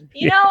happen?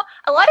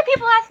 A lot of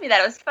people ask me that.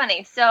 It was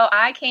funny. So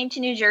I came to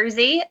New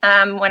Jersey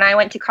when I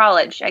went to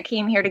college. I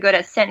came here to go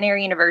to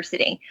Centenary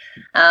University.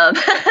 And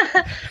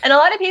a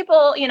lot of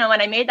people, when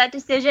I made that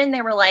decision,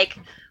 they were like,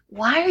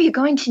 why are you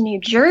going to New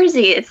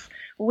Jersey? It's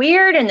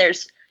weird. And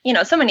there's,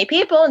 so many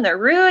people and they're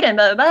rude and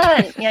blah, blah,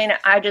 blah. And,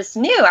 I just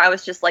knew. I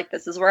was just like,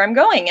 this is where I'm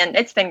going. And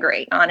it's been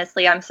great.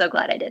 Honestly, I'm so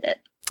glad I did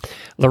it.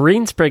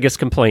 Lorene's biggest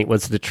complaint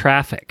was the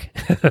traffic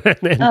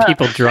and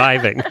people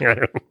driving.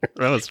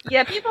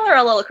 Yeah, people are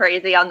a little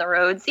crazy on the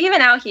roads. Even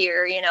out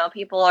here,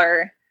 people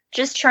are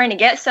just trying to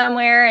get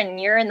somewhere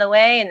and you're in the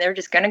way and they're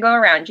just going to go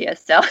around you.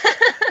 So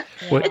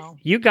well,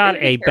 you got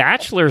a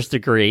bachelor's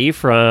degree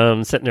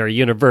from Centenary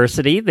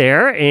University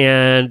there,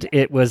 and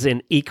it was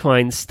in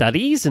equine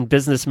studies and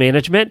business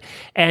management.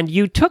 And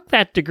you took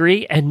that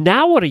degree, and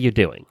now what are you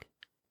doing?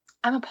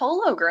 I'm a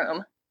polo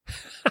groom.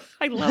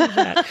 I love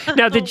that.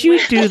 Now, did you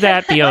do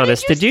that? Be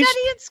honest. Did you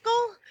study in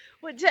school?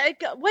 What'd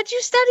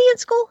you study in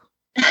school?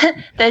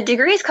 The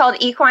degree is called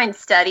Equine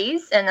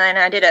Studies, and then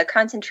I did a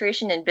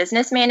concentration in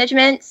business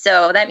management.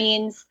 So that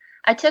means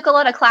I took a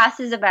lot of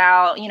classes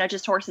about,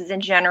 just horses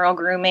in general,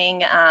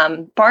 grooming,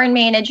 barn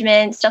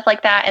management, stuff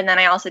like that. And then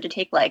I also did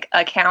take like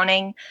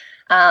accounting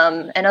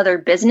and other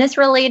business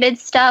related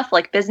stuff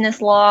like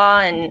business law.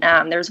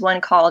 And there's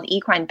one called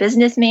Equine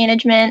Business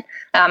Management.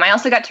 I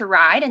also got to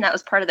ride, and that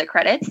was part of the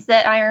credits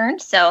that I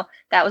earned. So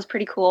that was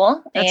pretty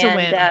cool. That's a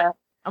win.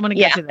 I'm going to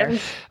get you there.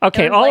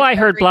 Okay, all I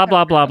heard, blah,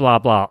 blah, blah, blah,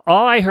 blah.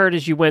 All I heard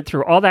is you went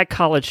through all that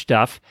college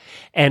stuff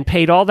and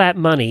paid all that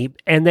money,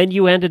 and then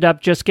you ended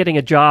up just getting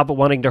a job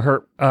wanting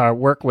to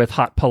work with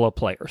hot polo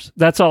players.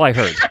 That's all I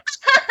heard.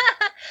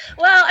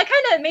 Well, I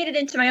kind of made it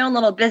into my own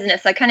little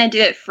business. I kind of do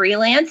it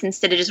freelance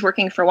instead of just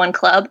working for one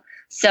club.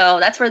 So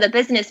that's where the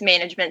business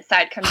management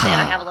side comes in.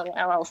 I have a little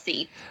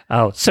LLC.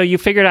 Oh, so you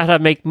figured out how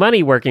to make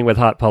money working with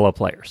hot polo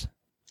players.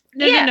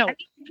 No.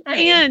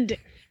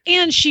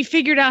 And she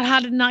figured out how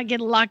to not get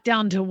locked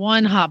down to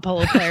one hot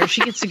polo player. She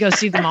gets to go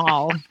see them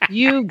all.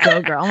 You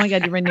go, girl. Oh my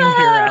God, you're my new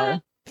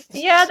hero.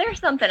 Yeah, there's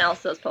something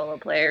else, those polo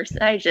players.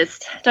 I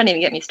just, don't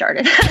even get me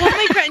started. Well,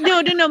 my friend,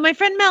 no. My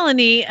friend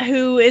Melanie,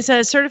 who is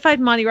a certified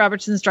Monty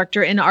Roberts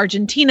instructor in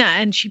Argentina,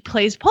 and she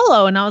plays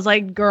polo. And I was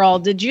like, girl,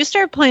 did you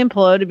start playing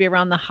polo to be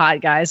around the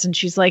hot guys? And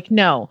she's like,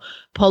 no,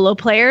 polo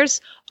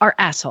players are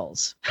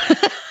assholes.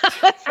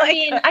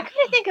 I kind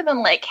of think of them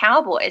like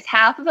cowboys.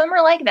 Half of them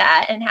are like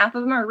that, and half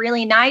of them are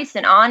really nice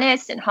and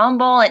honest and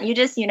humble, and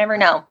you never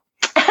know.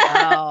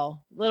 Oh,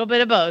 a little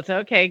bit of both.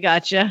 Okay,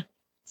 gotcha.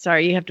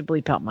 Sorry, you have to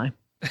bleep out my.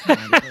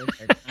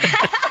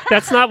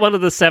 That's not one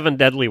of the 7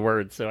 deadly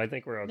words, so I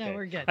think we're okay. No,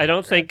 we're good. I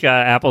don't think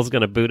Apple's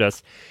going to boot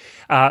us.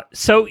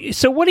 So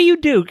what do you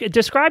do?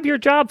 Describe your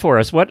job for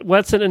us.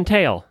 What's it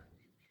entail?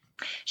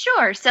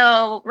 Sure.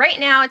 So right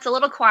now it's a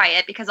little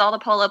quiet because all the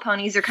polo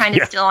ponies are kind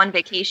of still on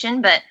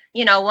vacation. But,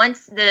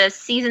 once the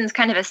season's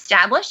kind of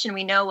established and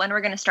we know when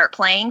we're going to start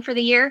playing for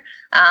the year,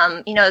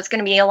 it's going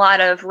to be a lot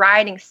of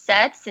riding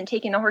sets and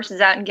taking the horses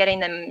out and getting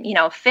them,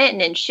 fit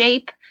and in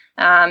shape,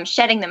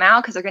 shedding them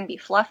out because they're going to be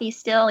fluffy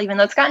still, even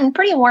though it's gotten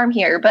pretty warm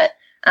here, but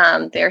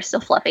they're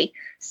still fluffy.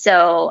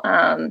 So,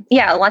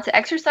 lots of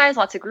exercise,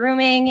 lots of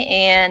grooming.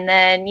 And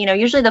then,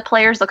 usually the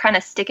players will kind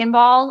of stick and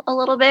ball a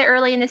little bit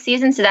early in the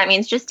season. So that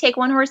means just take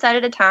one horse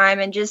at a time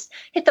and just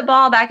hit the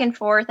ball back and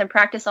forth and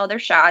practice all their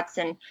shots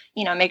and,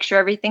 make sure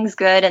everything's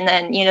good. And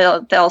then,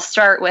 they'll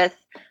start with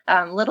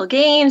little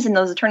games, and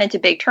those will turn into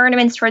big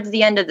tournaments towards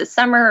the end of the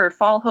summer or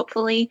fall,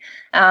 hopefully.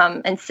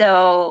 And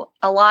so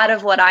a lot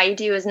of what I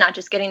do is not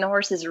just getting the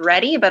horses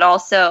ready, but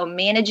also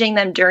managing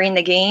them during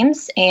the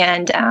games.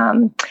 And,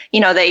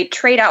 they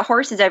trade out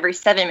horses every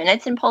 7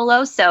 minutes in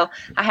polo. So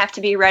I have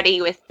to be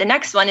ready with the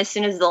next one as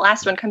soon as the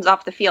last one comes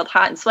off the field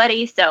hot and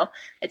sweaty. So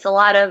it's a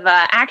lot of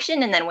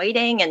action and then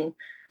waiting, and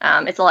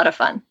it's a lot of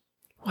fun.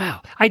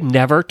 Wow. I'd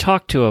never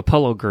talked to a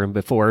polo groom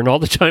before, and all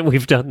the time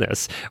we've done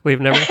this,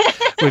 we've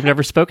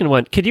never spoken to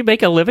one. Could you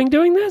make a living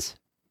doing this?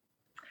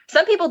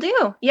 Some people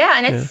do. Yeah.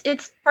 And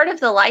it's part of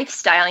the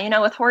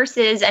lifestyle, with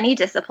horses, any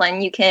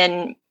discipline, you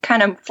can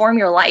kind of form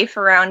your life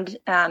around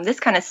this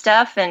kind of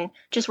stuff, and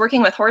just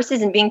working with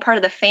horses and being part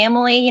of the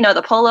family,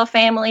 the polo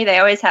family. They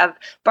always have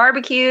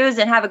barbecues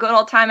and have a good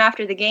old time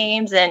after the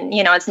games. And,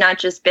 it's not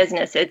just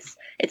business. It's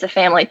a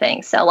family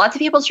thing. So lots of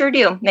people sure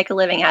do make a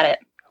living at it.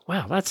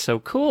 Wow, that's so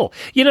cool.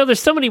 There's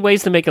so many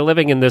ways to make a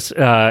living in this,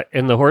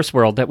 in the horse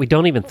world that we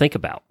don't even think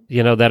about,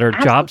 that are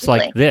Absolutely. Jobs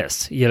like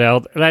this,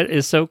 that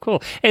is so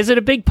cool. Is it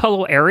a big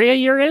polo area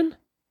you're in?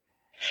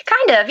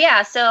 Kind of,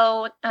 yeah.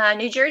 So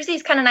New Jersey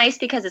is kind of nice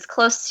because it's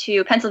close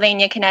to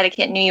Pennsylvania,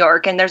 Connecticut, New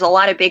York, and there's a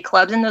lot of big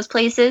clubs in those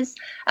places.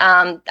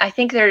 I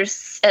think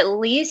there's at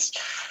least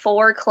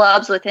 4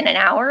 clubs within an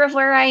hour of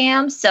where I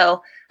am.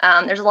 So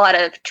there's a lot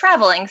of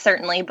traveling,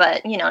 certainly,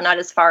 but, not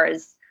as far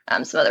as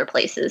some other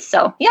places.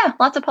 So yeah,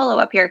 lots of polo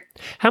up here.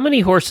 How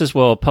many horses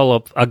will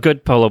a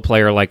good polo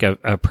player, like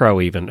a pro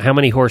even, how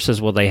many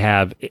horses will they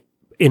have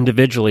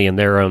individually in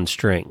their own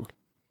string?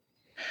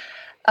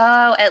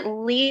 Oh, at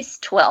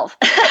least 12.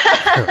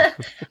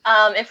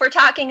 If we're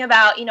talking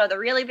about, the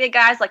really big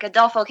guys like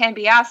Adolfo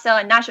Cambiaso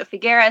and Nacho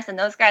Figueres and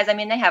those guys,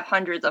 they have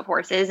hundreds of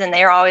horses, and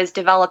they're always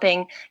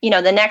developing,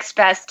 the next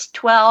best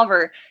 12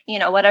 or,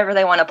 whatever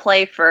they want to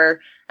play for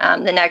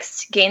the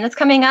next game that's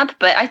coming up.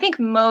 But I think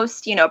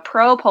most,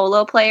 pro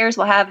polo players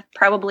will have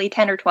probably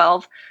 10 or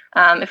 12.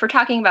 If we're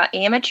talking about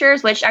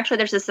amateurs, which actually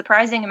there's a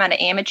surprising amount of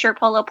amateur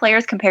polo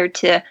players compared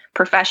to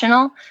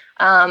professional,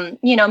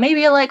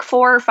 maybe like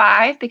 4 or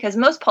 5, because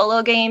most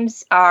polo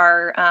games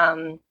are,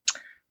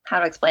 how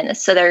to explain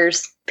this? So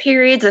there's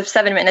periods of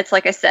 7 minutes,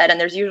 like I said, and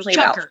there's usually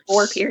Checkers. about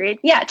 4 periods.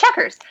 Yeah,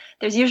 checkers.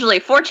 There's usually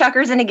 4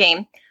 checkers in a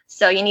game.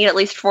 So you need at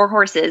least 4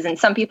 horses, and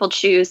some people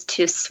choose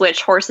to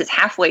switch horses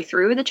halfway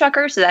through the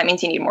checker. So that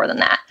means you need more than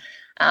that.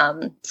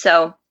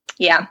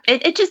 Yeah,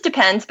 it just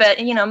depends. But,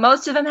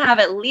 most of them have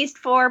at least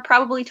 4,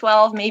 probably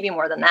 12, maybe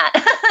more than that.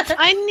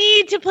 I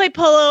need to play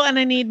polo and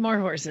I need more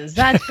horses.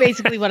 That's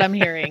basically what I'm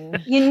hearing.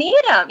 You need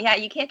them. Yeah,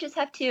 you can't just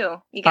have 2.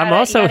 I'm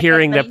also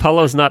hearing that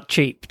polo's not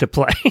cheap to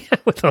play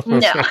with all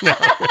those. No.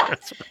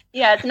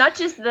 Yeah, it's not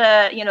just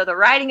the, the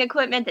riding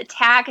equipment, the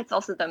tack. It's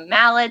also the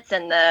mallets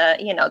and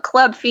the,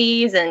 club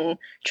fees and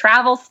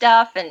travel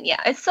stuff. And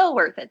yeah, it's so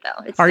worth it,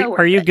 though.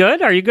 Are you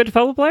good? Are you a good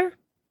polo player?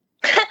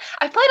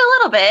 I've played a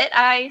little bit.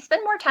 I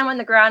spend more time on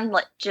the ground,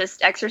 like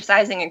just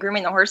exercising and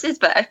grooming the horses,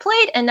 but I've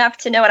played enough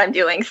to know what I'm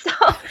doing. So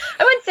I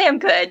wouldn't say I'm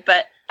good,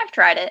 but I've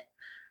tried it.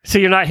 So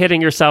you're not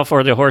hitting yourself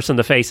or the horse in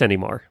the face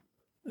anymore?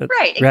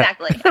 Right,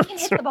 exactly. I can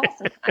hit the ball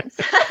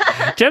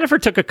sometimes. Jennifer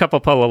took a couple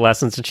polo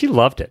lessons and she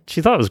loved it.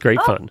 She thought it was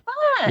great fun.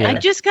 Fun. Yeah. I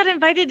just got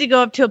invited to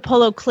go up to a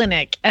polo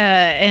clinic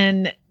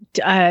in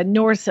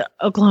North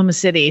Oklahoma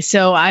City.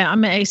 So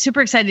I'm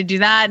super excited to do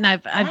that. And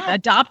I've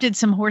adopted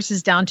some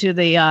horses down to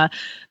the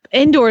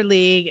indoor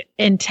league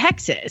in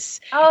Texas.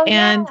 Oh,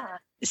 and yeah.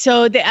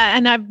 So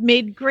and I've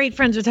made great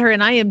friends with her,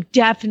 and I am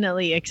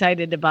definitely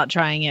excited about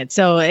trying it.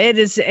 So it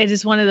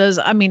is one of those.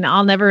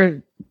 I'll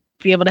never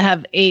be able to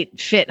have 8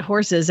 fit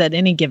horses at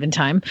any given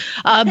time.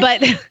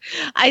 But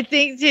I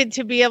think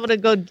to be able to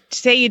go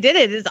say you did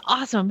it is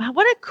awesome.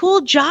 What a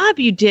cool job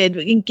you did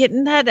in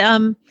getting that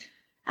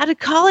out of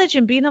college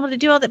and being able to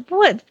do all that.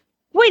 What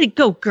way to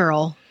go,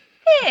 girl.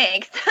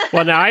 Thanks.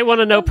 Well, now I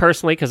want to know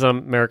personally, because I'm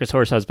America's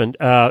horse husband.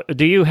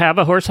 Do you have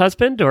a horse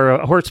husband or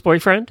a horse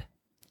boyfriend?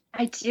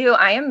 I do.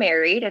 I am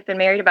married. I've been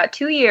married about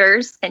 2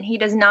 years, and he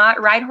does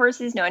not ride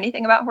horses, know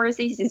anything about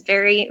horses. He's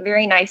very,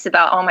 very nice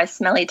about all my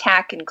smelly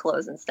tack and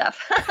clothes and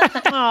stuff.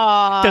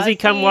 Aww, Does he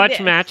come watch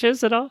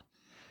matches at all?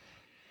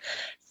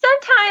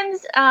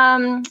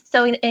 Sometimes,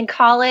 so in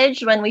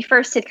college, when we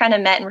first had kind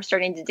of met and were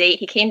starting to date,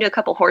 he came to a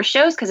couple horse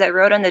shows because I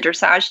rode on the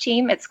dressage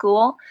team at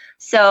school.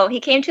 So he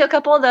came to a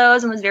couple of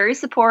those and was very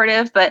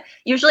supportive, but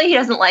usually he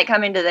doesn't like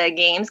coming to the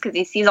games because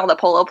he sees all the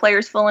polo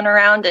players fooling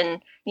around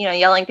and,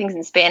 yelling things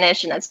in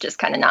Spanish, and that's just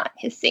kind of not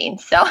his scene.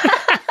 So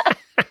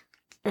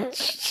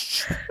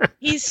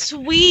He's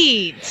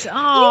sweet.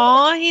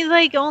 Oh, he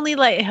only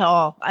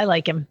oh, I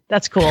like him.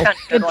 That's cool.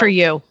 Good for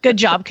you. Good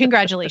job.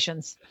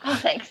 Congratulations. Oh,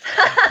 thanks.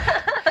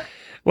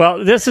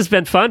 Well, this has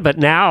been fun, but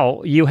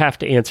now you have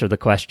to answer the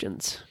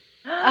questions.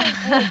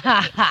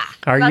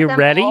 Are you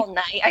ready? All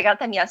night. I got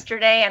them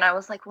yesterday, and I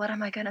was like, "What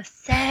am I gonna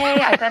say?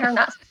 I better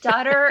not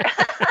stutter."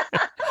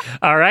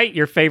 All right,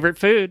 your favorite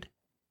food?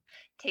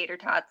 Tater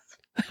tots.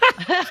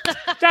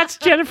 That's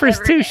Jennifer's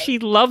Every too. day. She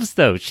loves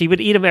those. She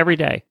would eat them every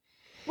day.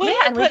 What do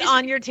and you we put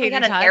on your we tater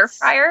got an tots? air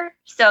fryer,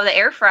 so the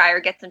air fryer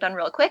gets them done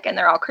real quick, and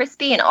they're all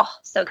crispy and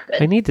so I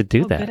good. need to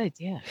do Oh, that. good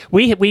idea.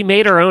 We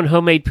made our own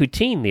homemade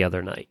poutine the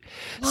other night.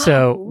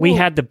 So we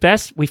had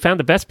we found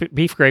the best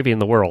beef gravy in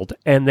the world.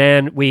 And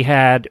then we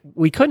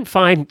couldn't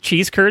find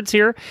cheese curds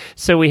here.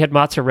 So we had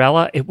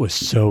mozzarella. It was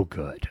so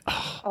good.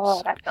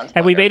 Oh, that sounds.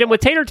 And we made them wonderful.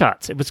 with tater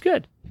tots. It was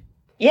good.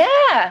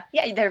 Yeah,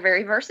 they're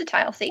very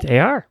versatile. See, They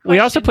are. We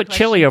also put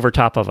chili question. over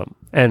top of them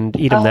and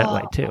eat them that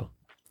way too.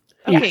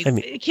 Okay, I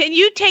mean- can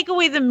you take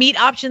away the meat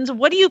options?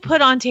 What do you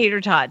put on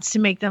tater tots to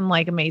make them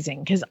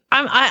amazing? Because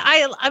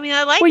I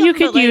like. Well, them, you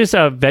could but, use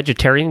a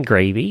vegetarian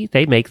gravy.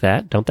 They make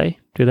that, don't they?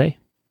 Do they?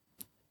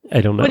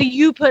 I don't know. What do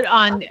you put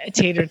on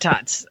tater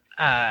tots?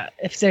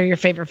 If they're your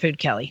favorite food,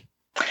 Kelly.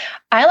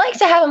 I like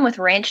to have them with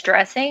ranch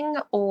dressing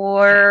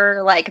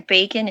or like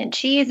bacon and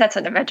cheese. That's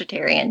not a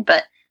vegetarian,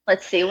 but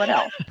let's see what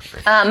else.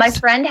 My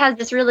friend has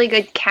this really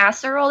good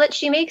casserole that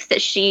she makes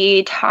that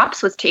she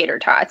tops with tater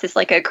tots. It's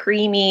like a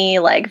creamy,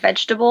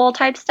 vegetable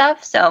type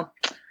stuff. So,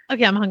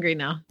 Okay, I'm hungry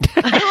now.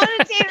 I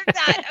want a tater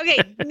tot. Okay,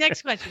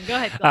 next question. Go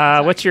ahead.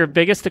 Sorry. What's your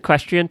biggest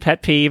equestrian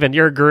pet peeve? And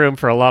you're a groom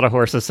for a lot of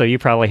horses, so you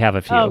probably have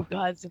a few. Oh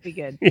God, this would be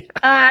good.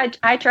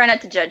 I try not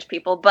to judge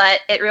people, but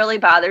it really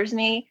bothers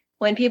me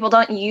when people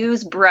don't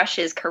use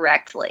brushes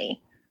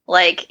correctly.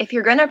 Like, if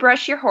you're going to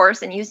brush your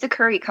horse and use the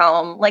curry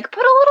comb, put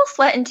a little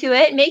sweat into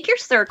it, make your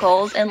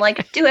circles, and,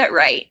 do it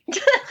right.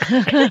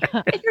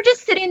 If you're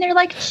just sitting there,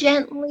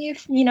 gently,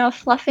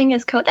 fluffing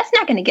his coat, that's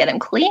not going to get him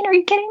clean. Are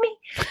you kidding me?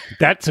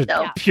 That's a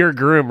No. pure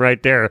groom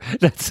right there.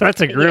 That's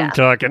a groom Yeah.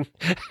 talking.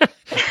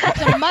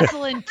 Some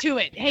muscle into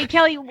it. Hey,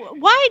 Kelly,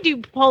 why do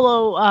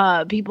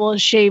polo people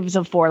shave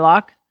the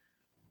forelock?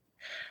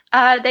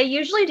 They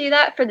usually do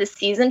that for the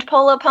seasoned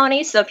polo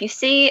pony. So if you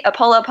see a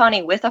polo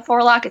pony with a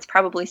forelock, it's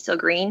probably still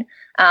green.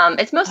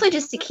 It's mostly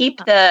just to keep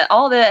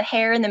all the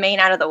hair and the mane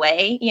out of the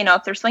way.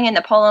 If they're swinging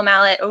the polo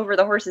mallet over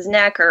the horse's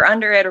neck or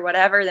under it or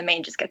whatever, the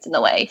mane just gets in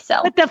the way.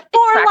 So, But the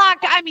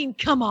forelock,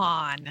 come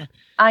on.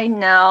 I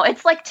know,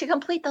 it's to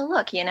complete the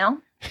look.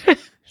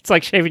 It's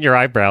like shaving your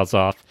eyebrows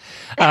off.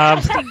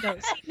 Interesting, though.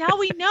 See, now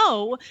we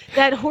know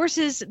that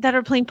horses that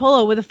are playing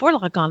polo with a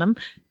forelock on them,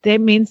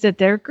 that means that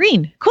they're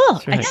green.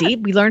 Cool. right. I see.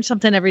 We learn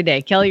something every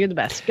day. Kelly, you're the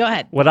best. Go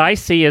ahead. What I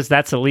see is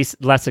that's the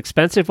less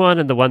expensive one,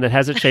 and the one that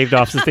hasn't shaved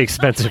off is the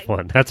expensive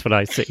one. That's what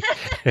I see.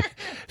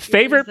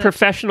 Favorite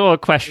professional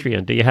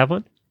equestrian? Do you have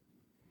one?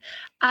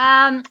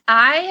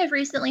 I have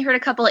recently heard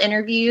a couple of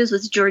interviews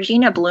with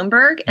Georgina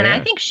Bloomberg, and Yeah.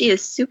 I think she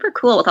is super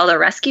cool with all the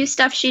rescue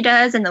stuff she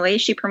does and the way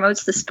she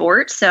promotes the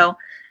sport. So,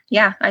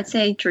 yeah, I'd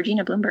say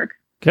Georgina Bloomberg.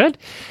 Good.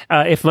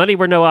 If money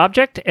were no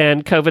object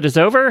and COVID is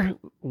over,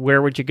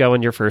 where would you go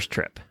on your first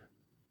trip?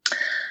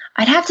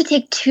 I'd have to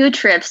take 2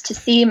 trips to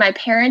see my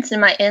parents and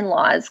my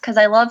in-laws because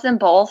I love them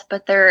both,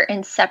 but they're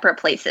in separate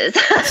places.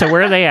 So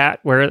where are they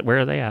at? Where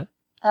are they at?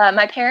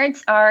 My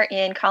parents are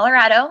in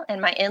Colorado, and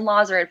my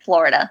in-laws are in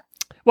Florida.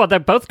 Well, they're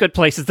both good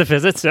places to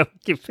visit, so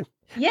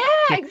Yeah,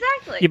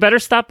 exactly. you better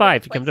stop by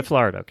if you come to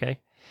Florida, okay?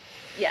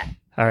 Yeah.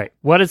 All right.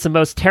 What is the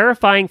most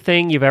terrifying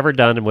thing you've ever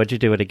done, and would you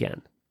do it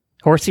again?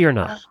 Horsey or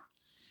not?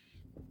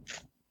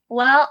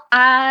 Well,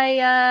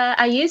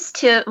 I used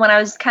to, when I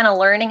was kind of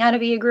learning how to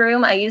be a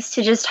groom, I used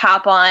to just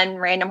hop on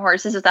random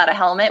horses without a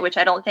helmet, which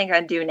I don't think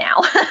I'd do now.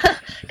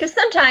 Because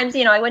sometimes,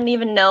 I wouldn't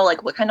even know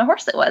what kind of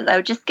horse it was. I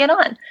would just get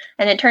on.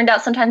 And it turned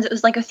out sometimes it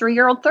was like a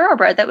 3-year-old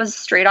thoroughbred that was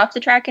straight off the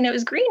track and it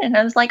was green. And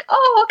I was like,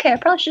 oh, okay, I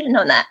probably should have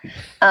known that. So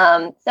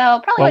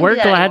probably Well, wouldn't we're do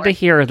that glad anymore. to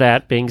hear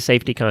that, being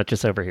safety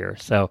conscious over here.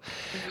 So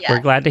Yes, we're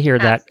glad to hear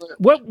that.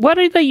 absolutely. What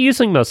are they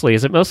using mostly?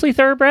 Is it mostly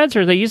thoroughbreds,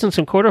 or are they using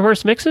some quarter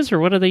horse mixes, or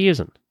what are they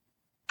using?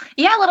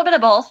 Yeah, a little bit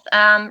of both.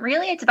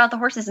 Really, it's about the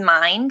horse's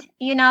mind,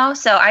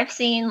 So I've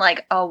seen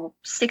a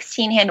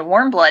 16-hand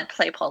warm blood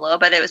play polo,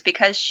 but it was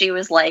because she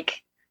was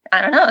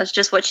I don't know, it's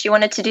just what she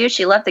wanted to do.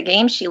 She loved the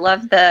game. She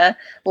loved the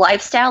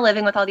lifestyle,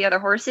 living with all the other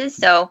horses.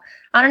 So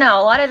I don't know,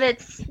 a lot of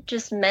it's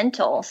just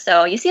mental.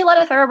 So you see a lot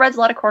of thoroughbreds, a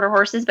lot of quarter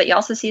horses, but you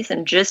also see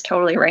some just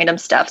totally random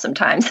stuff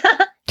sometimes.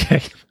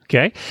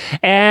 Okay.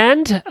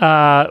 And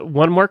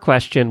one more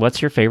question.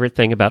 What's your favorite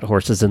thing about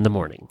horses in the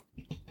morning?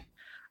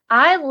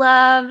 I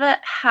love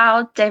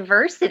how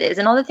diverse it is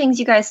and all the things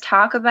you guys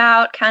talk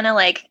about kind of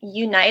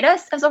unite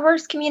us as a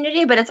horse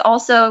community, but it's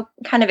also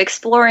kind of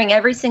exploring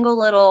every single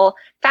little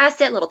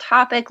facet, little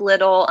topic,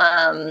 little,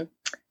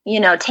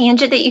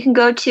 tangent that you can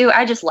go to.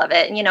 I just love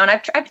it. And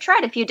I've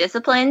tried a few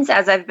disciplines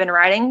as I've been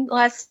riding the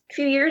last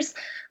few years,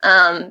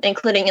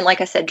 including in, like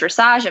I said,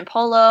 dressage and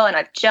polo, and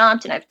I've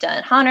jumped and I've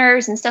done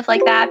hunters and stuff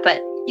like that. But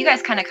you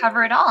guys kind of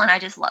cover it all, and I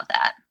just love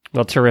that.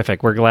 Well,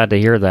 terrific. We're glad to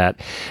hear that.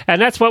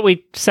 And that's what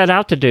we set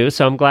out to do.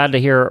 So I'm glad to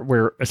hear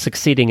we're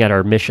succeeding at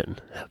our mission.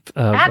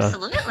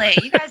 Absolutely.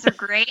 You guys are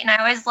great. And I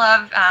always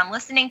love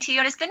listening to you.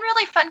 And it's been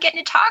really fun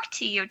getting to talk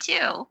to you,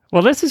 too.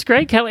 Well, this is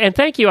great, Kelly. And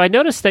thank you. I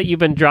noticed that you've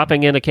been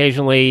dropping in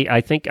occasionally, I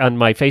think, on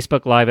my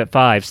Facebook Live at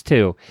 5s,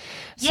 too.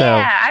 So,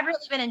 yeah, I've really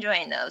been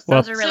enjoying those.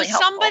 Those are really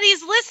helpful.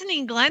 Somebody's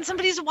listening, Glenn.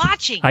 Somebody's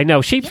watching. I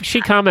know. She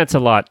comments a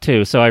lot,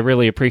 too. So I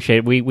really appreciate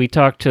it. We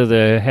talked to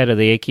the head of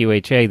the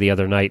AQHA the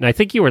other night, and I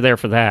think you were there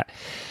for that.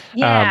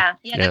 Yeah,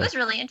 that was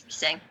really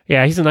interesting.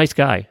 Yeah, he's a nice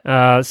guy.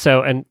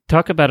 And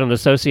talk about an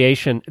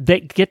association.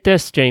 Get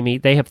this, Jamie,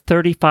 they have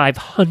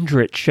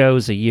 3,500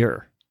 shows a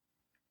year.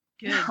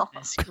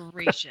 Goodness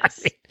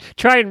gracious.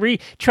 Try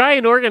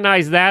and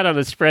organize that on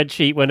a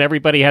spreadsheet when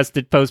everybody has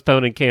to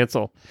postpone and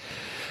cancel.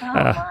 Oh,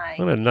 my.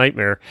 What a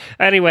nightmare.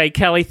 Anyway,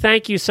 Kelly,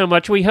 thank you so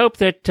much. We hope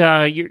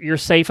that you're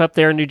safe up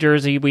there in New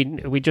Jersey.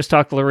 We just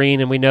talked to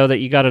Lorene, and we know that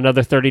you got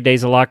another 30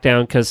 days of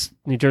lockdown because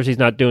New Jersey's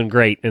not doing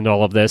great in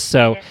all of this.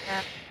 So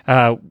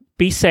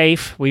be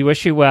safe. We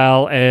wish you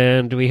well,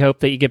 and we hope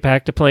that you get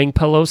back to playing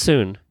polo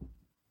soon.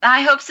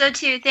 I hope so,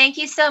 too. Thank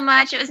you so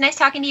much. It was nice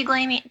talking to you,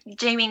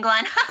 Jamie and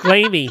Glenn.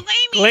 Glamey.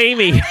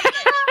 Glamey.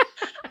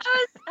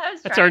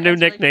 That's our new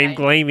nickname,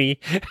 Glamey.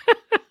 Glamey.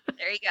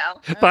 There you go.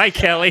 Bye,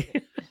 Kelly.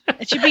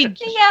 It should be.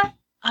 Yeah.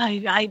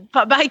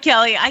 Bye,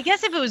 Kelly. I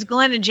guess if it was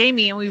Glenn and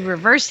Jamie and we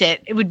reversed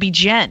it, it would be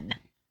Jen.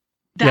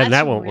 Yeah,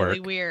 that won't really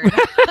work. Weird.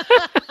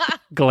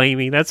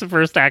 Glamey. That's the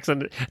first time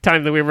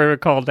that we've ever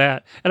called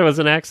that. And it was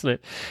an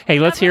accident. Hey,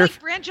 let's hear. Like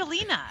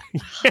Brangelina.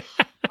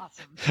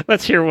 Awesome.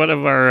 Let's hear one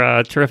of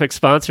our terrific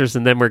sponsors,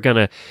 and then we're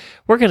gonna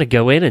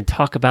go in and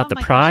talk about the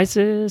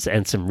prizes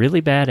and some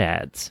really bad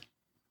ads.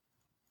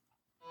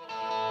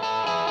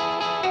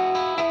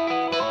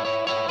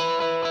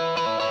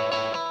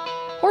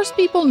 Horse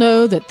people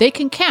know that they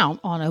can count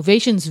on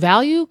Ovation's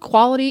value,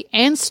 quality,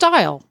 and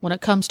style when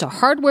it comes to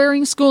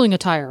hard-wearing schooling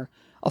attire,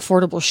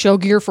 affordable show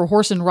gear for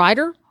horse and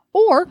rider,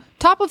 or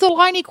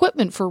top-of-the-line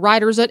equipment for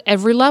riders at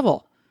every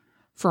level.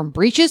 From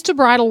breeches to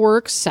bridle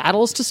work,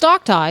 saddles to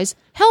stock ties,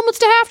 helmets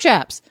to half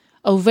chaps,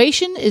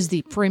 Ovation is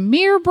the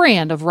premier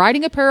brand of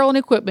riding apparel and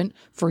equipment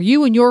for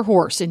you and your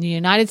horse in the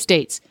United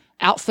States,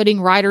 outfitting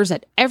riders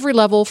at every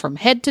level from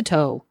head to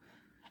toe.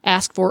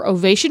 Ask for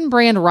Ovation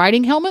brand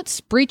riding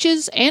helmets,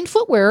 breeches, and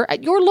footwear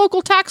at your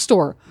local tack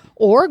store,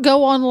 or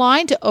go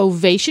online to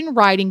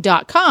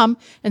ovationriding.com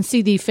and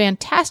see the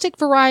fantastic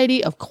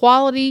variety of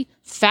quality,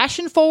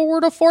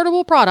 fashion-forward,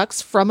 affordable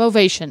products from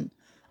Ovation.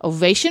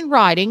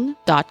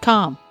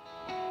 ovationriding.com.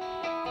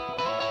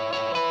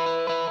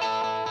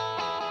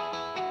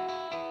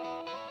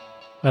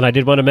 And I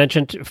did want to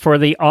mention for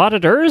the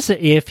auditors,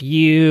 if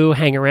you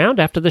hang around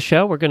after the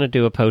show, we're going to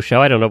do a post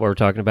show. I don't know what we're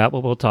talking about,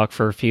 but we'll talk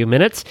for a few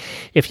minutes.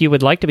 If you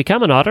would like to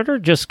become an auditor,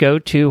 just go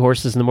to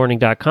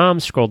horsesinthemorning.com,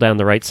 scroll down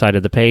the right side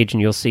of the page,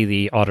 and you'll see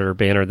the auditor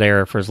banner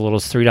there for as little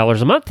as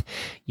 $3 a month.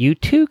 You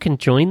too can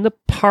join the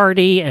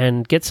party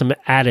and get some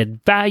added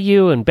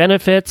value and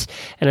benefits.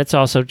 And it's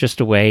also just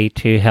a way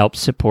to help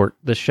support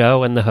the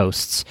show and the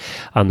hosts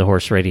on the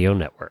Horse Radio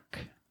Network.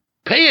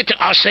 Pay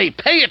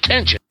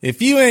attention.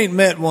 If you ain't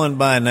met one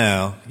by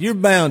now, you're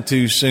bound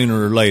to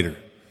sooner or later.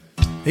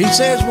 He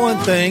says one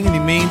thing and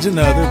he means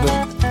another,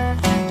 but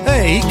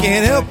hey, he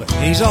can't help it.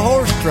 He's a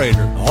horse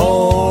trader.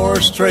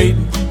 Horse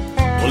trading.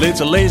 Well,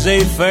 it's a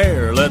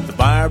laissez-faire. Let the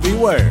buyer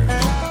beware.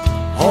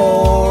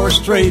 Horse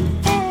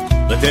trading.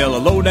 They tell a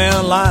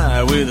low-down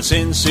lie with a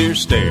sincere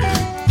stare.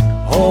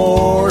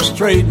 Horse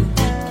trading.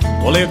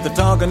 Well, if they're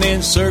talking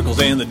in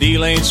circles and the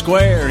deal ain't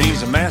square,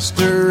 he's a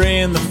master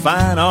in the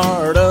fine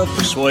art of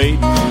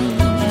persuading.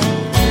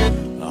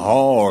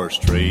 Horse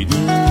trading.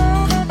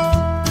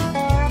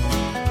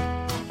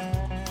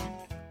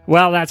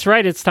 Well, that's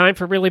right. It's time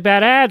for really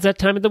bad ads. That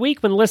time of the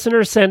week when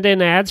listeners send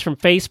in ads from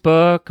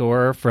Facebook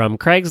or from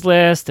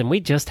Craigslist, and we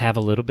just have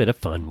a little bit of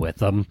fun with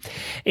them.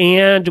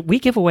 And we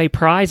give away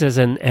prizes,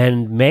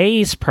 and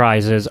May's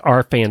prizes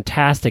are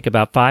fantastic,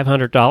 about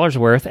 $500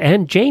 worth,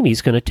 and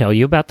Jamie's going to tell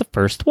you about the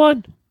first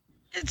one.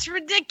 It's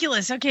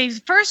ridiculous. Okay,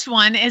 first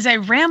one is a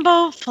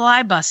Rambo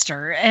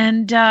Flybuster,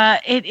 and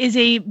it is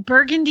a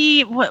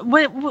burgundy.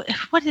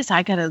 What is?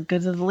 I gotta go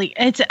to the leak.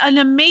 It's an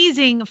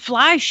amazing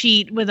fly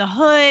sheet with a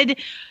hood.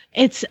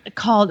 It's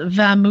called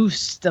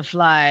Vamoose the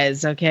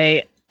Flies.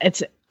 Okay,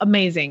 it's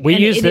amazing. We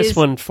use this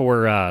one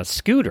for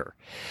Scooter.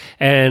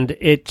 And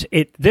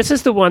this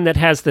is the one that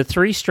has the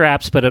 3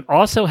 straps, but it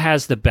also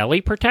has the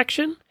belly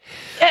protection.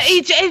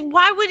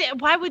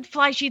 Why would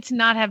fly sheets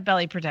not have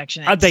belly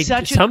protection?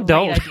 Some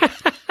don't.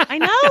 I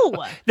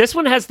know. This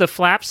one has the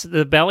flaps,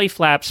 the belly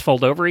flaps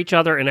fold over each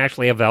other and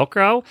actually have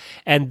Velcro,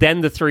 and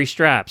then the 3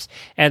 straps.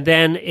 And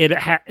then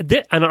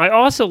and I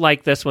also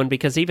like this one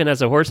because even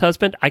as a horse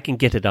husband, I can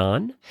get it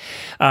on.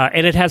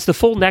 And it has the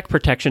full neck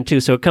protection too,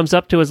 so it comes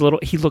up to his little.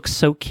 He looks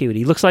so cute.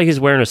 He looks like he's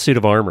wearing a suit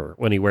of armor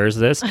when he wears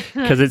this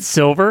because it's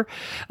silver.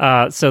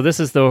 So this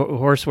is the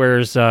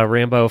Horsewares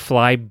Rambo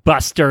Fly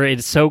Buster.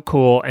 It's so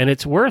cool, and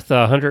it's worth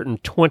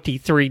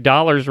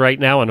 $123 right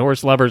now on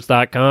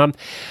horselovers.com.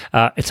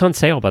 It's on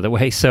sale, by by the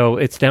way. So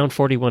it's down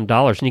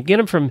 $41, and you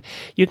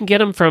can get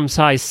them from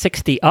size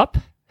 60 up.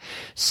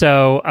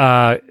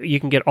 So you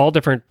can get all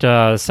different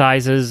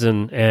sizes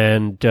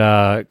and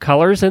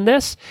colors in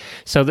this.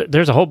 So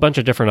there's a whole bunch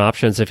of different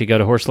options. If you go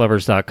to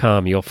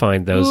horselovers.com, you'll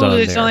find those on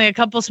there's there. only a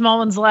couple small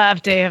ones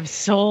left. They have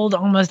sold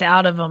almost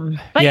out of them.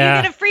 But you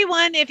get a free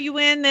one if you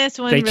win this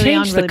one. They really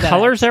change really the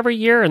colors every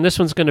year, and this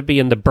one's going to be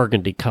in the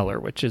burgundy color,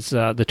 which is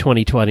the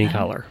 2020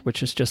 color,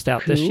 which is just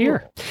out this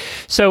year.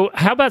 So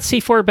how about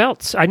C4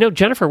 belts? I know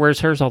Jennifer wears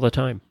hers all the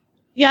time.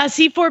 Yeah,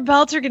 C4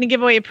 belts are going to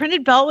give away a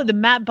printed belt with a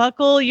matte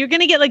buckle. You're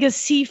going to get like a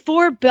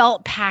C4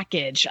 belt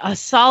package, a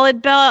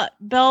solid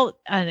belt,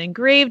 an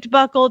engraved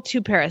buckle,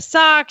 2 pair of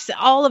socks.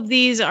 All of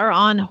these are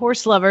on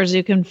Horse Lovers.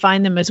 You can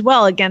find them as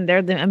well. Again,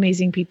 they're the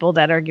amazing people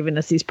that are giving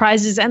us these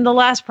prizes. And the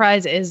last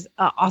prize is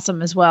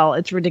awesome as well.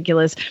 It's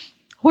ridiculous.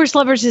 Horse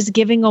Lovers is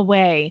giving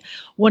away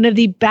one of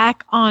the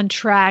Back on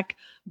Track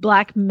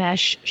black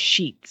mesh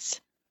sheets.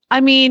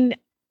 I mean,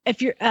 if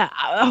you're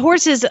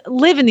horses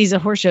live in these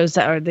horse shows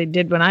they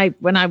did when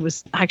I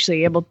was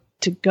actually able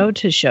to go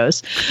to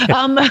shows.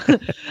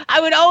 I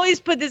would always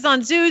put this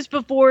on zoos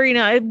before,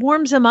 it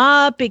warms them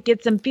up. It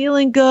gets them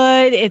feeling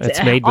good.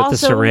 It's made with the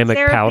ceramic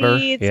powder.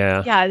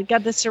 Yeah. It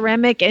got the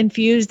ceramic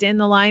infused in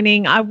the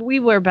lining. We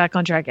wear Back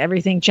on Track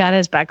everything. Chad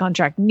has Back on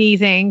Track knee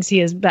things. He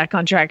has Back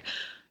on Track.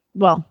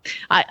 Well,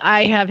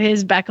 I have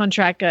his Back on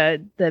Track,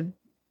 the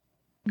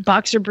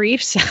boxer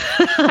briefs.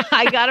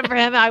 I got them for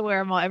him. I wear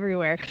them all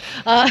everywhere.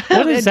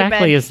 What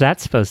exactly is that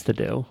supposed to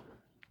do?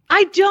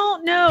 I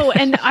don't know.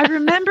 And I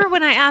remember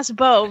when I asked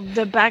Bo,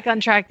 the Back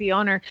on Track, the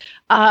owner,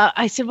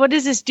 I said, what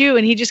does this do?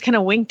 And he just kind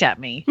of winked at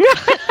me.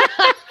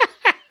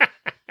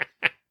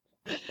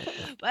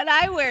 But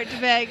I wear it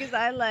to bed because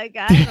I don't know.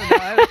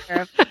 I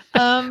wear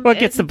them. Well, it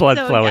gets the blood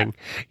flowing.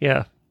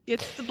 Yeah.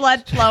 It's the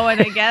blood flowing,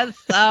 I guess.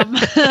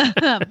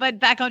 But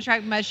Back on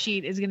Track mesh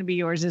sheet is going to be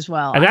yours as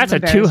well. And that's a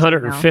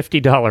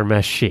 $250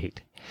 mesh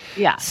sheet.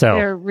 Yeah, so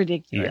they're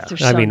ridiculous. Yeah. They're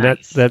so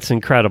nice. That's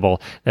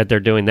incredible that they're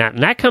doing that.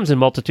 And that comes in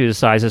multitude of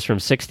sizes from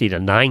 60 to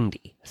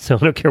 90. So I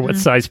don't care what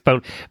size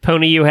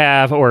pony you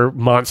have or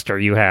monster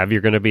you have,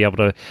 you're going to be able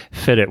to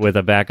fit it with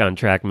a Back on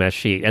Track mesh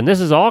sheet. And this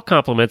is all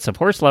compliments of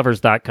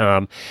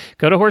horselovers.com.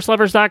 Go to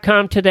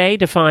horselovers.com today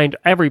to find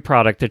every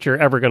product that you're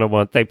ever going to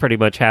want. They pretty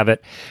much have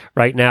it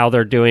right now.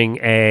 They're doing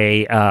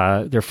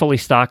they're fully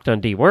stocked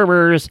on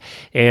dewormers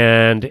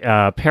and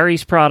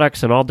Perry's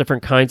products and all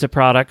different kinds of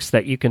products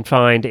that you can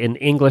find in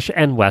English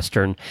and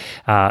Western.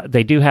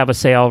 They do have a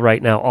sale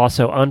right now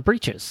also on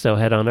breeches. So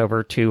head on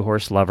over to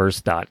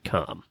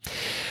horselovers.com.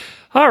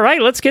 All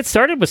right, let's get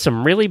started with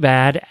some really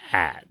bad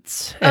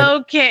ads.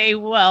 Okay,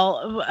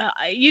 well,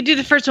 you do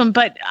the first one,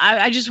 but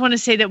I just want to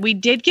say that we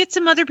did get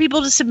some other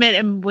people to submit,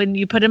 and when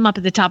you put them up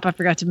at the top, I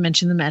forgot to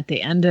mention them at the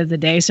end of the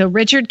day. So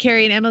Richard,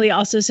 Carrie, and Emily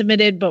also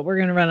submitted, but we're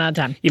going to run out of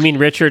time. You mean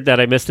Richard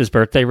that I missed his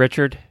birthday,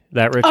 Richard?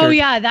 That Richard? Oh,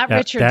 yeah,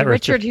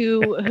 Richard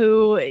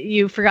who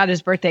you forgot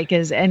his birthday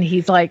and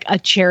he's like a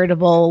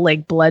charitable,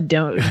 like blood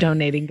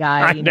donating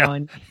guy, you know.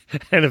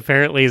 And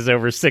apparently he's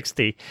over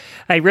 60.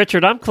 Hey,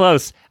 Richard, I'm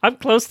close. I'm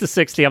close to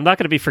 60. I'm not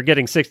going to be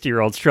forgetting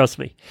 60-year-olds, trust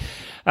me.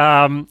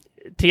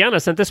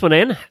 Tiana sent this one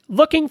in.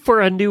 Looking for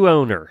a new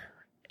owner.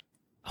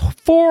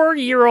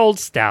 4-year-old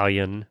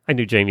stallion. I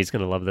knew Jamie's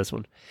going to love this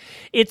one.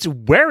 It's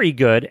very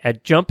good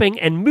at jumping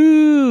and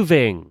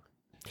moving.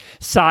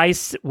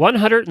 Size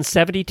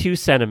 172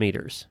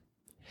 centimeters.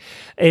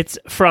 It's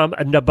from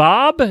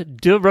Nabob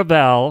de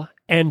Ravel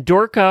and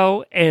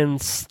Dorco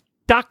and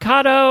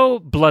Staccato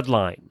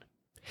bloodline.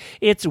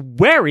 It's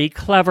very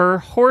clever,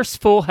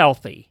 horseful,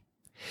 healthy.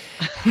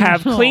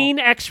 Have clean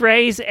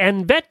x-rays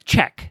and vet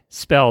check,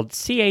 spelled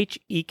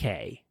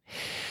C-H-E-K.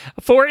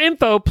 For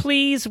info,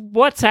 please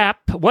WhatsApp.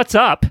 What's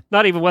up?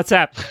 Not even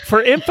WhatsApp.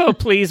 For info,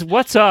 please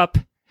what's up?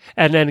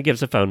 And then it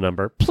gives a phone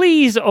number.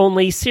 Please,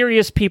 only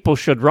serious people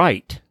should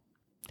write.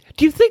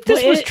 Do you think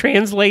this was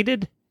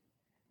translated?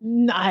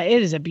 Nah,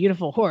 it is a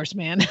beautiful horse,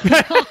 man.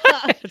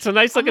 It's a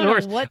nice looking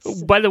horse.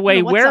 By the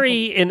way,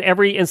 wary in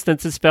every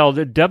instance is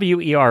spelled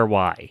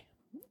W-E-R-Y.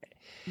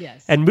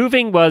 Yes. And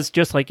moving was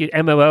just like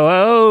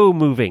M-O-O,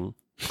 moving.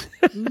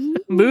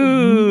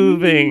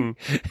 Moving.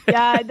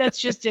 Yeah, that's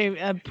just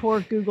a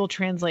poor Google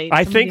Translate.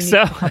 I think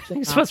so.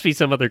 It's supposed to be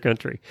some other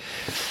country.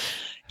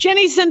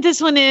 Jenny sent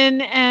this one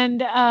in, and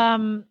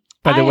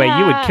by the way,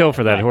 you would kill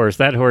for that horse.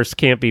 That horse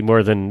can't be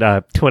more than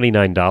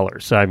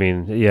 $29. I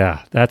mean,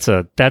 yeah, that's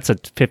a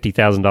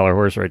 $50,000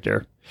 horse right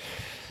there.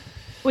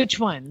 Which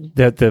one?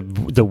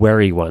 The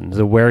wary one,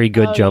 the wary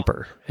good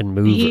jumper and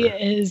mover. He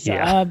is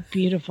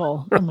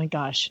beautiful. Oh my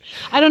gosh,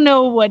 I don't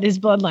know what his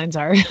bloodlines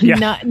are.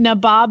 Yeah.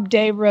 Nabob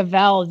de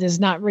Ravel does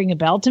not ring a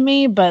bell to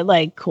me, but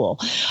like cool.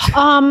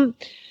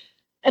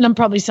 And I'm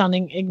probably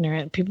sounding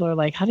ignorant. People are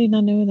like, "How do you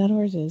not know who that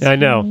horse is?" I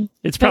know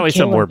it's probably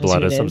some more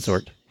blood of some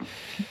sort.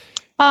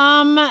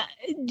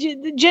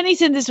 Jenny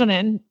sent this one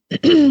in.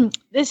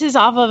 This is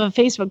off of a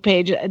Facebook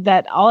page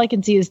that all I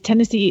can see is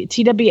Tennessee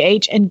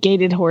TWH and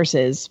gated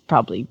horses,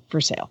 probably for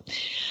sale.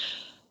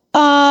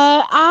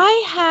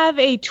 I have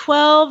a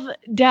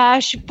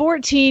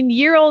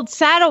 12-14-year-old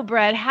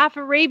saddlebred, half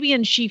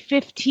Arabian, she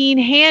 15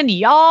 hand.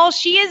 Y'all,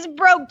 she is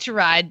broke to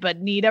ride,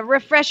 but need a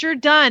refresher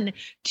done.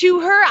 To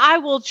her, I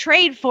will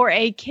trade for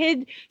a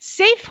kid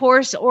safe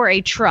horse or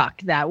a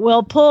truck that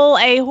will pull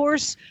a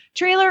horse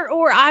trailer,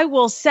 or I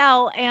will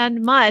sell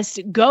and must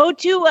go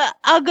to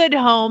a good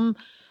home.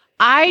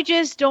 I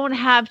just don't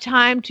have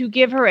time to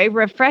give her a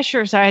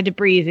refresher. So I had to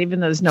breathe, even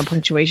though there's no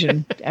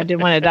punctuation. I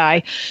didn't want to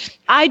die.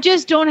 I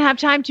just don't have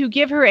time to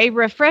give her a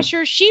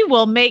refresher. She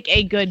will make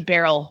a good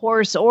barrel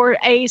horse or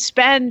a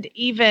spend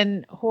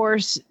even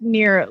horse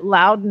near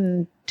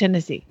Loudon,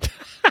 Tennessee.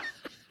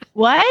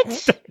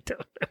 What?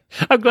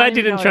 I'm glad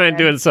you didn't try and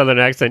do it in Southern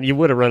accent. You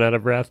would have run out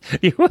of breath.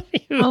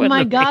 Oh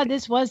my God,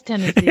 this was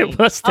Tennessee. It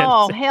was Tennessee.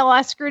 Oh, hell,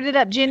 I screwed it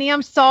up, Jenny.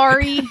 I'm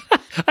sorry.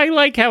 I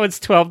like how it's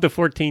 12 to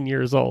 14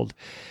 years old.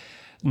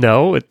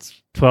 No,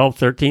 it's 12,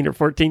 13, or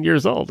 14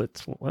 years old.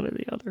 It's one or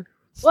the other.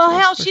 Well,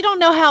 hell, she don't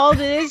know how old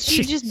it is.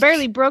 She just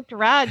barely broke the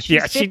ride.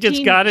 She's she just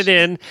 15. got it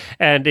in,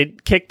 and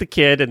it kicked the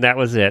kid, and that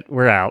was it.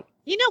 We're out.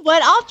 You know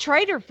what? I'll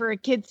trade her for a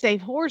kid-safe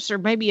horse or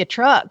maybe a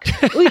truck.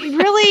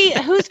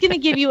 Really, who's going to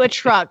give you a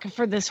truck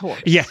for this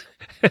horse? Yeah.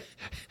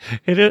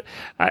 It is,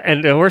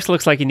 and the horse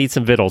looks like he needs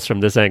some victuals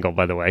from this angle,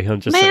 by the way. I'm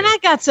just saying.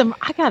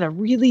 I got a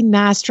really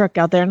nice truck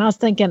out there, and I was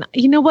thinking,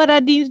 you know what I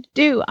need to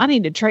do? I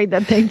need to trade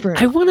that thing for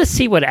I want to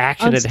see what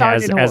action it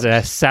has horse. as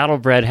a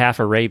saddlebred half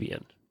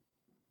Arabian.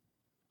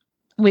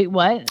 Wait,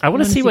 what? I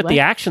want to see what the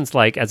action's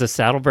like as a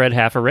saddlebred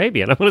half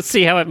Arabian. I want to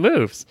see how it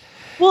moves.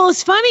 Well,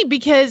 it's funny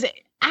because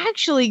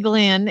actually,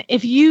 Glenn,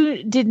 if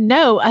you didn't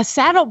know, a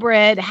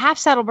saddlebred,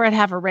 half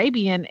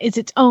Arabian is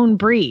its own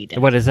breed.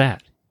 What is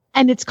that?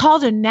 And it's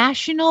called a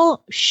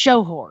national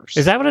show horse.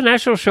 Is that what a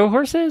national show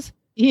horse is?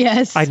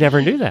 Yes. I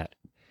never knew that.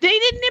 They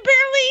didn't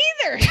apparently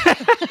either.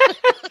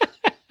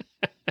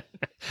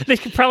 They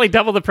could probably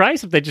double the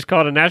price if they just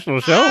call it a national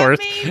show horse.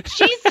 I mean,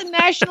 she's a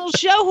national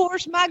show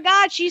horse. My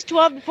God, she's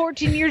 12 to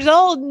 14 years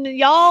old. And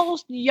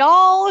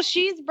y'all,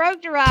 she's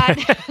broke to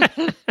ride.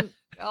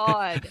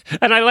 God.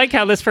 And I like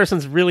how this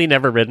person's really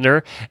never ridden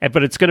her,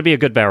 but it's going to be a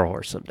good barrel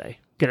horse someday.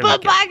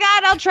 But by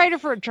God, I'll trade her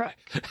for a truck.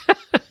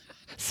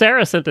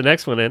 Sarah sent the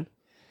next one in.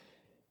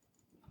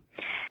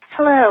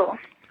 Hello,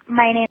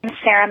 my name is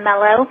Sarah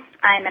Mello.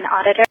 I'm an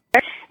auditor,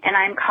 and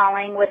I'm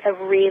calling with a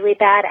really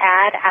bad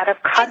ad out of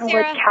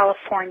Cottonwood,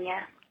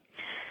 California.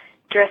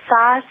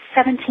 Dressage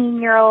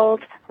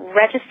 17-year-old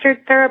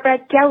registered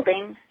thoroughbred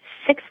gelding,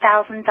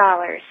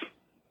 $6,000.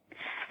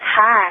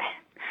 Hi,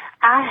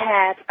 I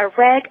have a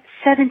reg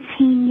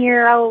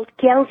 17-year-old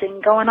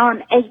gelding going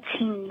on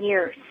 18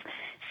 years,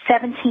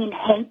 17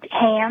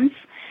 hands.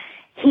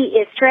 He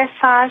is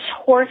dressage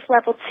horse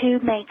level 2,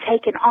 may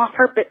take an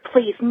offer, but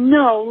please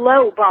no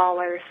low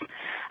ballers.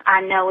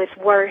 I know his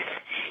worth.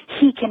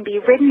 He can be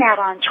ridden out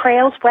on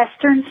trails.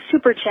 Western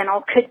super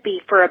gentle could be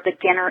for a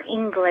beginner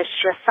English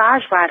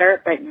dressage rider,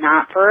 but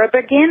not for a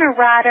beginner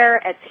rider,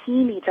 as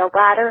he needs a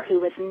rider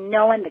who is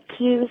knowing the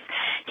cues,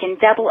 can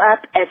double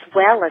up as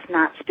well as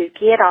not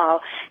spooky at all.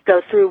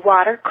 Go through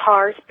water,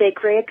 cars,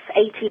 big rigs,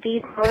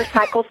 ATVs,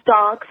 motorcycles,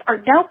 dogs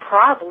are no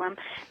problem.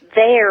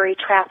 Very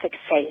traffic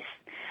safe.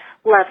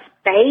 Loves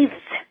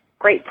bathes,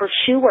 great for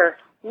shoer,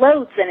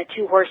 loads in a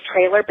 2-horse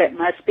trailer, but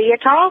must be a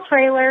tall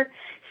trailer.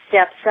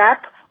 Steps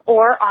up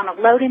or on a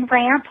loading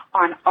ramp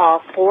on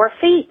all 4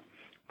 feet.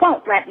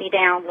 Won't let me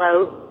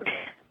download,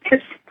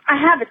 because I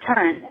have a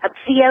ton of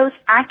COs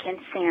I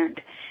can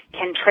send.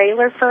 Can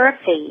trailer for a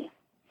fee.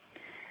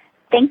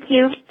 Thank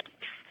you.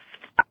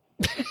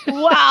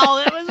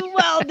 Wow, that was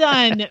well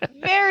done.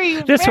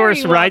 This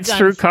horse well rides done,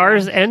 through Sarah.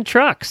 cars and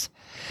trucks.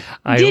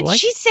 Did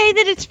she say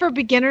that it's for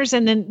beginners,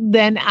 and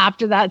then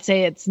after that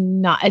say it's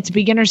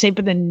beginner safe,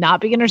 but then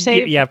not beginner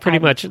safe? Yeah, pretty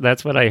much.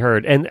 That's what I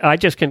heard, and I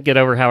just can't get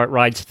over how it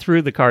rides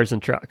through the cars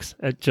and trucks.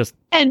 It just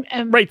and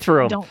right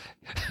through them. Don't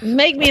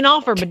make me an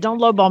offer, but don't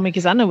lowball me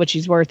because I know what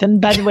she's worth.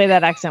 And by the way,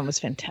 that accent was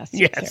fantastic.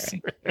 Yes,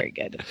 Sarah. Very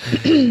good.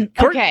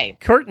 Okay,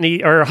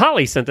 Courtney or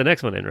Holly sent the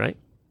next one in, right?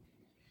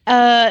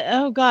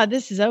 Oh God,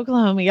 this is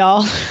Oklahoma,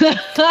 y'all.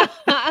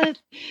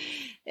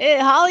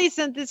 Holly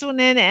sent this one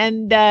in,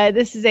 and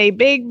this is a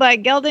big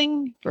black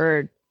gelding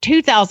for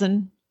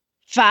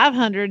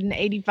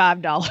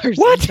 $2,585.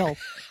 What?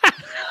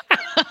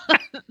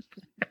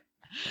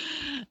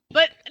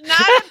 But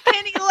not a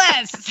penny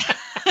less.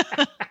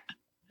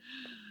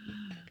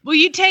 Will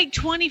you take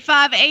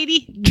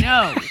 $2,580?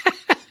 No,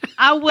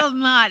 I will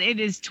not. It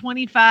is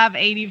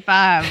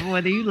 $2,585,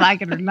 whether you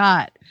like it or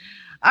not.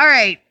 All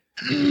right.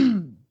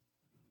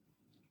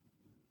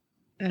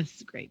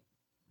 That's great.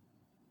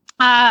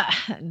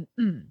 Have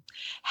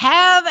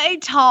a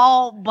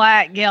tall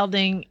black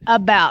gelding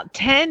about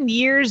 10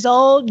 years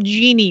old,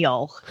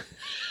 genial.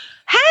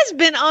 Has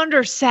been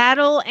under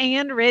saddle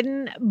and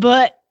ridden,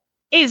 but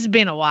it's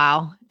been a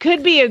while.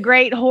 Could be a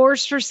great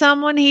horse for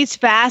someone. He's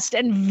fast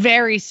and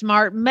very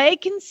smart. May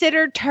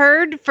consider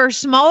turd for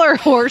smaller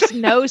horse,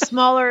 no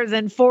smaller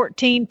than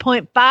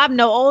 14.5,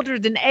 no older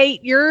than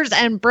 8 years,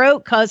 and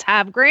broke cause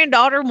have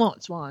granddaughter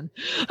wants one.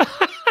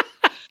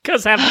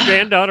 Because have a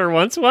granddaughter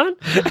wants one?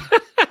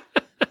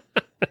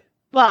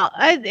 Well,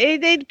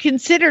 they'd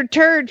consider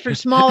turd for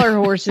smaller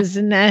horses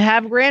and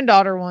have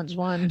granddaughter wants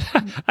one.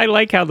 I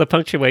like how the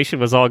punctuation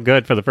was all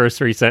good for the first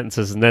 3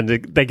 sentences, and then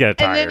they get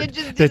tired. And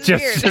then it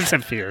just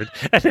disappeared.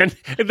 And then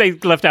they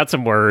left out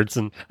some words,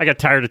 and I got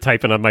tired of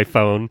typing on my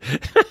phone.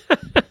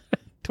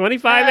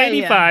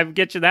 $25.85,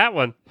 get you that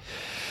one.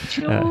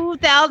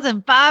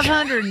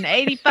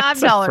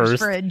 $2,585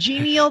 for a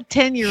genial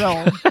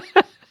 10-year-old.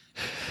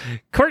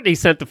 Courtney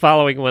sent the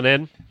following one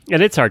in,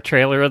 and it's our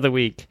trailer of the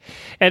week.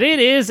 And it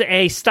is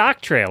a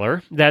stock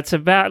trailer that's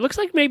about, it looks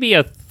like maybe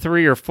a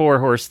 3 or 4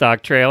 horse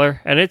stock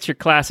trailer, and it's your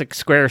classic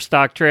square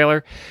stock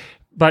trailer.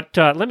 But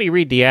let me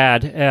read the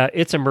ad.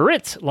 It's a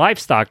Moritz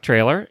livestock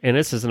trailer, and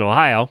this is in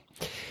Ohio.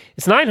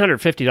 It's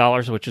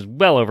 $950, which is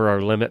well over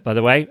our limit, by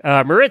the way.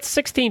 Moritz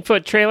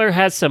 16-foot trailer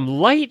has some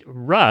light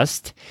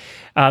rust.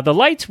 The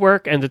lights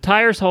work, and the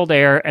tires hold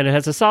air, and it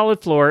has a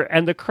solid floor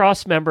and the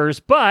cross members,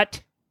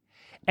 but...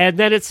 And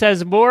then it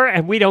says more,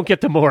 and we don't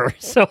get the more.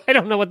 So I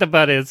don't know what the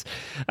but is.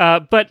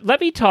 But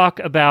let me talk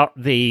about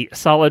the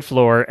solid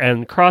floor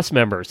and cross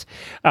members.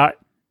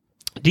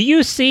 Do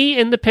you see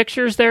in the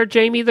pictures there,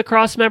 Jamie, the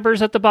cross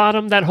members at the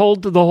bottom that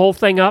hold the whole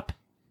thing up?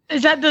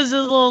 Is that those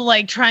little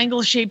like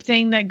triangle shaped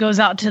thing that goes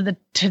out to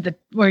the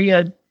where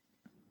you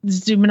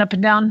zooming up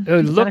and down?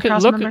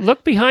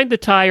 Look behind the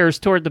tires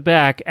toward the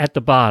back at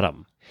the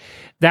bottom.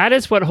 That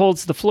is what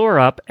holds the floor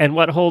up and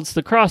what holds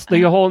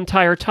the whole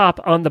entire top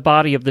on the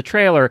body of the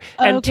trailer.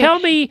 And tell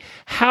me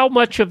how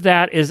much of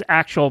that is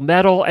actual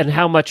metal and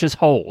how much is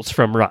holes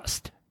from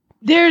rust.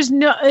 There's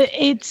no,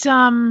 it's,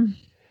 well,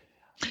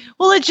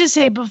 let's just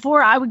say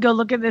before I would go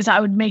look at this, I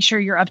would make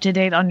sure you're up to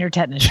date on your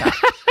tetanus shot.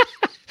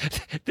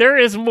 There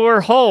is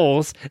more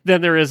holes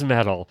than there is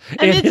metal.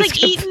 And it's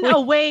like eaten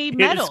away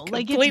metal. It's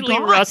like completely it's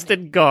gone.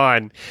 rusted,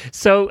 gone.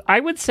 So I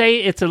would say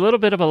it's a little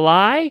bit of a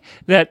lie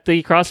that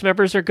the cross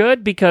members are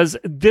good because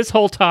this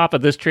whole top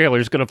of this trailer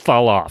is going to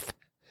fall off.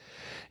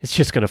 It's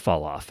just going to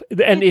fall off.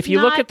 And if you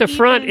look at the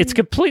front, it's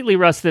completely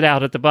rusted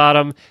out at the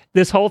bottom.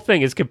 This whole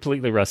thing is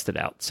completely rusted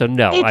out. So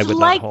no, I would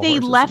not haul they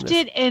horses left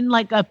in it in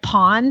like a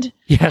pond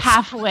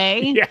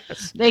halfway.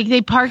 Yes.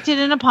 They parked it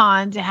in a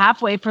pond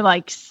halfway for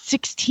like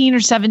 16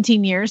 or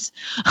 17 years.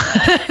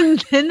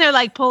 And then they're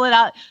like, pull it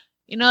out.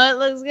 You know, it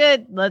looks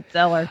good. Let's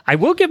sell her. I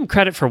will give them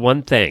credit for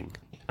one thing.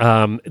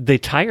 The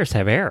tires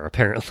have air,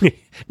 apparently.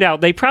 Now,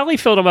 they probably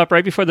filled them up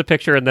right before the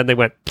picture, and then they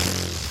went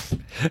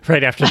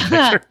right after the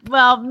picture.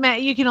 Well,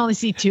 Matt, you can only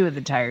see 2 of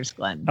the tires,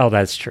 Glenn. Oh,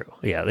 that's true.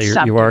 Yeah,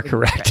 you are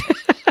correct.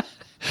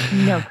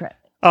 No credit.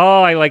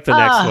 Oh, I like the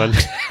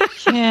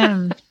next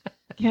one.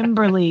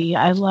 Kimberly,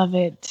 I love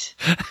it.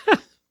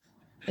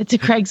 It's a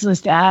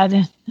Craigslist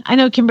ad. I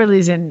know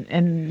Kimberly's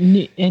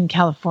in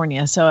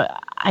California, so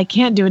I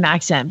can't do an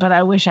accent, but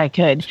I wish I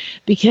could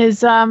because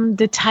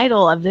the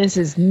title of this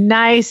is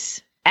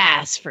 "Nice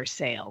Ass for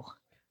Sale."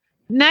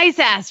 Nice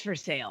ass for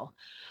sale.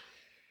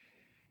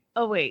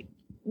 Oh wait.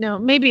 No,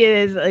 maybe it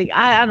is like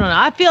I don't know.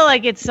 I feel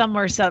like it's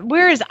somewhere.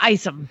 Where is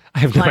Isom? I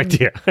have no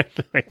idea. I have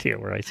no idea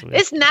where Isom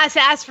is. It's nice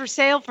ass for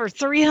sale for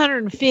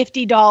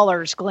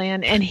 $350,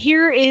 Glenn. And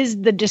here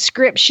is the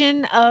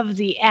description of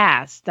the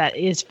ass that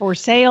is for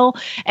sale.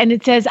 And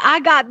it says, "I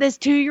got this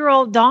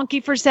 2-year-old donkey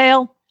for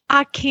sale.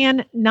 I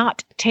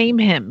cannot tame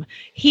him.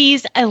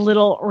 He's a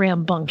little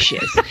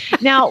rambunctious."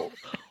 Now,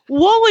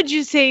 what would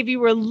you say if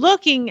you were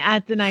looking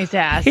at the nice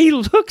ass? He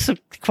looks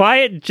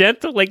quiet and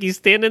gentle, like he's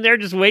standing there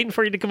just waiting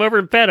for you to come over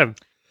and pet him.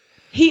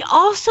 He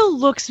also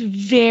looks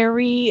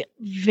very,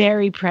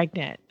 very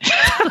pregnant.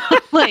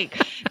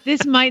 Like,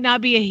 this might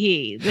not be a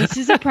he. This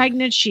is a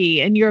pregnant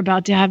she, and you're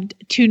about to have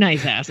 2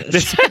 nice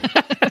asses.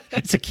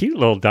 It's a cute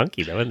little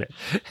donkey, though, isn't it?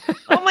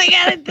 Oh my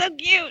God, it's so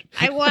cute.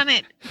 I want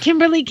it.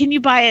 Kimberly, can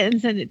you buy it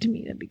and send it to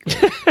me? That'd be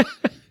cool.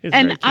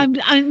 And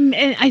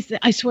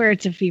I swear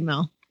it's a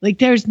female. Like,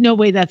 there's no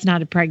way that's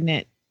not a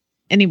pregnant.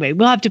 Anyway,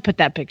 we'll have to put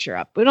that picture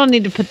up. We don't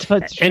need to put the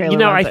trailer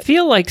And, on, I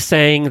feel like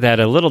saying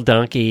that a little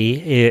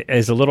donkey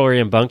is a little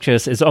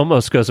rambunctious is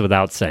almost goes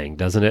without saying,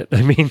 doesn't it?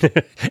 I mean,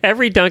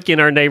 every donkey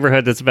in our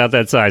neighborhood that's about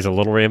that size, a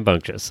little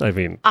rambunctious. I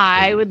mean,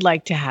 I would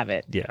like to have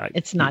it. Yeah.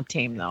 It's not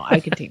tame, though. I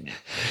could tame it.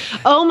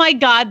 Oh, my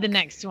God, the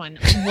next one.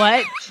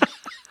 What?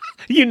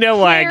 You know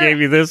why I gave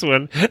you this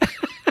one.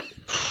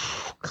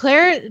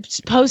 Claire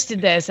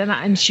posted this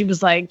and she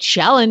was like,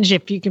 "Challenge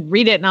if you could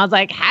read it." And I was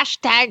like,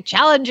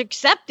 #challenge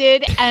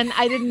accepted. And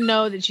I didn't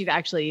know that she'd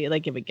actually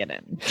like give a get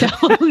in. So,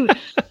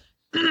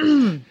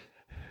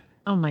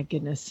 oh my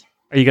goodness.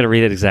 Are you going to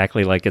read it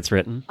exactly like it's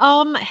written?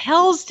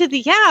 Hells to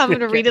the yeah. I'm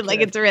going to read it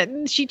like it's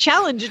written. She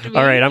challenged me.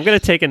 All right. I'm going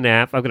to take a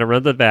nap. I'm going to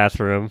run to the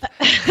bathroom. Go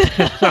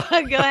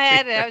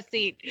ahead and have a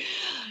seat,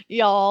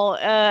 y'all.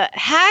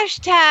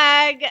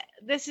 Hashtag.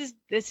 This is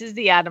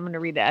the ad. I'm going to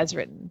read it as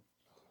written.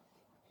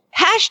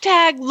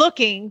 Hashtag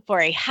looking for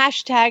a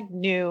hashtag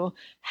new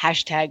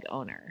hashtag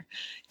owner.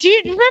 Do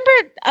you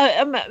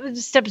remember,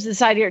 step to the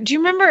side here. Do you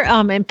remember,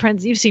 in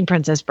Prince, you've seen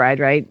Princess Bride,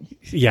 right?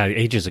 Yeah,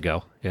 ages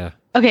ago. Yeah.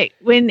 Okay,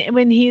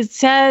 when he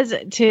says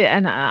to,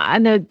 and I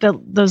know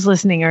those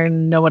listening are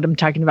know what I'm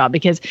talking about,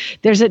 because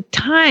there's a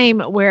time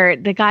where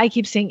the guy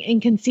keeps saying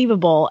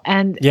inconceivable,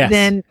 and Yes,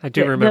 then I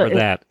do remember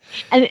that.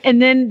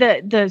 And then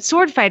the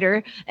sword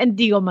fighter and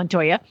Diego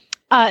Montoya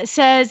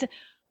says,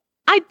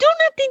 "I do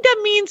not think that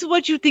means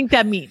what you think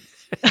that means."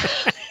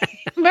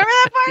 Remember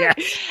that part?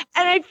 Yes.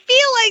 And I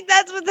feel like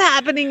that's what's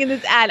happening in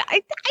this ad.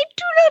 I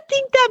do not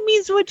think that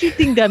means what you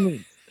think that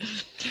means.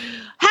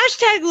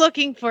 Hashtag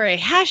looking for a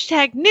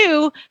hashtag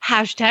new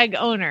hashtag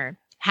owner.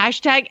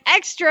 Hashtag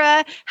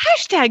extra.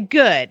 Hashtag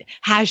good.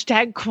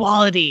 Hashtag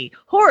quality.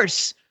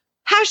 Horse.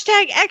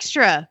 Hashtag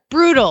extra.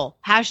 Brutal.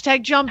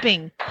 Hashtag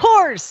jumping.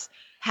 Horse.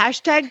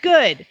 Hashtag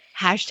good.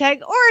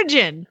 Hashtag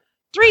origin.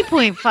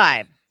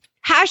 3.5.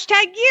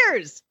 Hashtag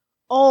years.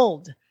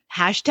 Old.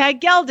 Hashtag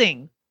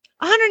gelding.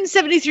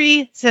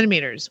 173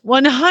 centimeters,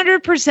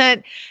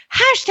 100%,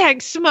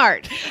 hashtag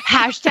smart,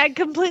 hashtag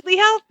completely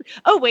healthy.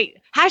 Oh, wait,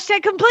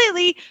 hashtag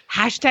completely,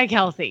 hashtag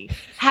healthy,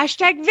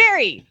 hashtag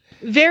very,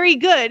 very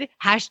good,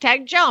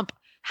 hashtag jump,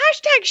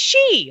 hashtag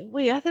she.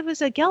 Wait, I thought it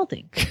was a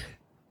gelding.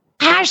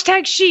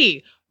 Hashtag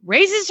she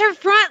raises her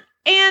front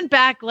and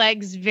back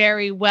legs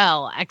very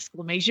well,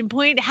 exclamation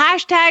point,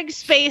 hashtag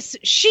space,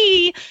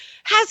 she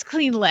has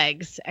clean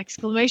legs,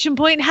 exclamation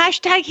point,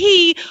 hashtag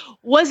he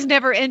was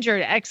never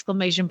injured,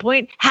 exclamation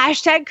point,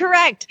 hashtag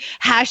correct,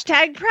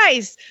 hashtag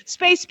price,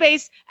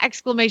 space,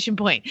 exclamation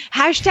point,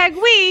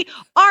 hashtag we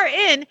are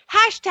in,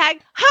 hashtag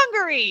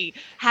Hungary,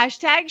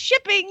 hashtag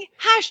shipping,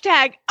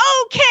 hashtag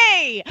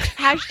okay,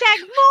 hashtag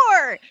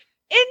more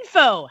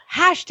info,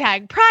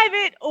 hashtag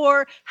private,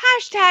 or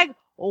hashtag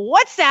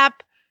WhatsApp,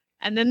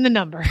 and then the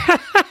number.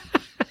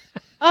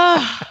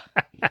 Oh,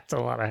 That's a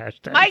lot of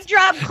hashtags. mic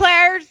drop,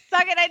 Claire.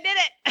 Suck it, I did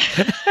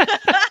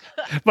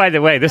it. By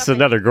the way, this is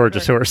another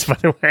gorgeous horse, by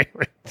the way.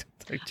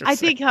 I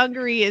think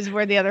Hungary is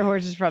where the other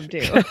horse is from,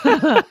 too.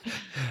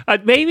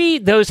 Maybe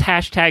those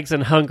hashtags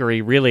in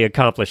Hungary really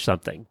accomplished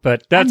something,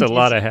 but that's a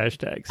lot of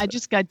hashtags. I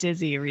just got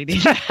dizzy reading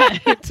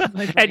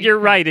that. And you're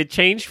right. It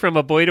changed from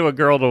a boy to a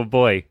girl to a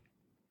boy.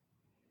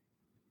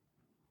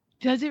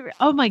 Does it?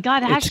 Oh, my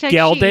God. It's Hashtag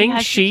gelding,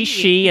 she,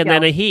 she, and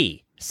then a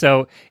he.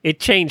 So it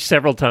changed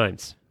several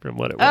times from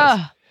what it was.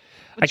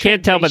 I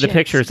can't tell by the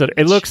pictures. That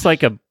it looks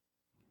like a...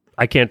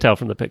 I can't tell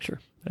from the picture.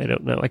 I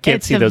don't know. I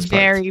can't see those parts. It's a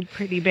very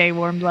pretty bay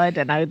warm blood,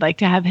 and I would like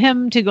to have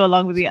him to go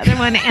along with the other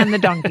one and the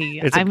donkey.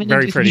 I'm going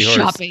to do some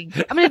shopping.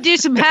 I'm going to do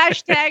some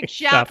hashtag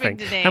shopping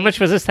today. How much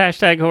was this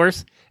hashtag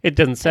horse? It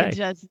doesn't say. It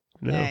doesn't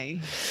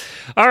say.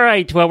 All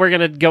right. Well, we're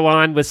going to go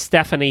on with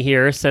Stephanie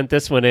here. Sent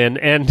this one in.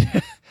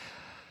 And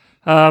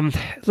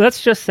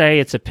let's just say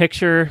it's a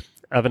picture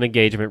of an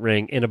engagement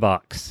ring in a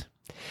box.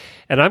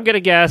 And I'm going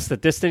to guess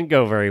that this didn't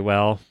go very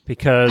well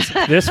because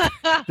this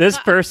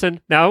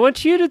person... Now, I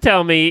want you to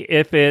tell me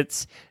if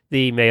it's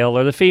the male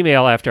or the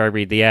female after I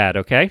read the ad,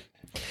 okay?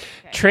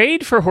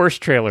 Trade for horse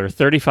trailer,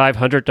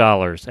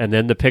 $3,500. And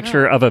then the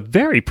picture of a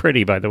very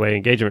pretty, by the way,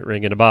 engagement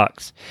ring in a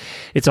box.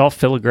 It's all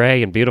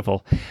filigree and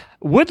beautiful.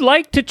 Would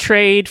like to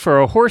trade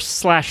for a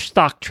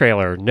horse/stock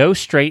trailer. No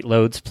straight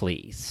loads,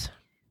 please.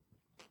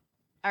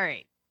 All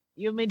right.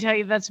 You want me to tell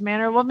you if that's a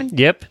man or a woman?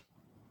 Yep.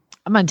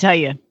 I'm going to tell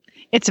you.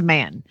 It's a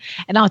man.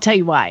 And I'll tell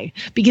you why.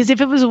 Because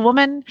if it was a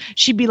woman,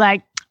 she'd be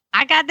like,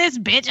 I got this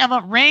bitch of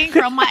a ring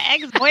from my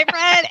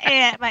ex-boyfriend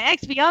and my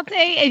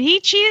ex-fiance, and he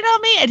cheated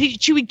on me.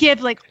 And she would give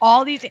like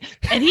all these,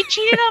 and he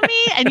cheated on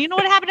me. And you know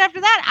what happened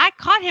after that? I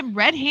caught him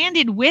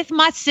red-handed with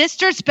my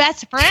sister's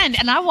best friend.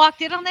 And I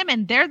walked in on them,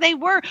 and there they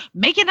were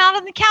making out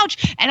on the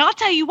couch. And I'll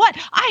tell you what,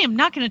 I am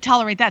not going to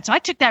tolerate that. So I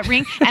took that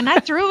ring and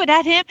I threw it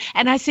at him,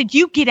 and I said,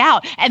 you get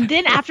out. And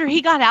then after he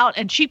got out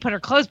and she put her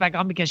clothes back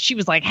on because she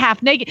was like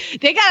half naked,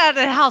 they got out of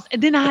the house.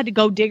 And then I had to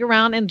go dig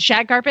around in the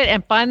shag carpet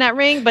and find that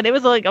ring. But it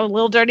was like a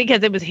little dirty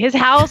because it was his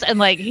house, and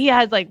like he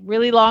has like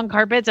really long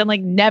carpets and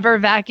like never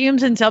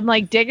vacuums, and so I'm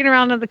like digging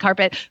around on the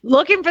carpet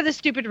looking for the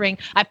stupid ring.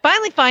 I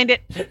finally find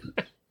it,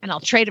 and I'll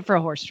trade it for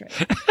a horse trade.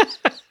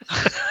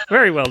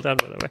 Very well done,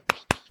 by the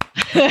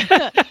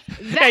way.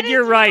 And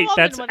you're right.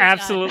 That's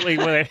absolutely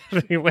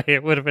the way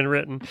it would have been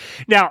written.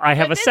 Now, I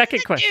have a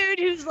second question. Dude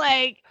who's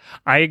like...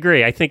 I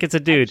agree. I think it's a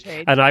dude.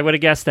 And I would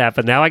have guessed that.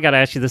 But now I got to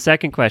ask you the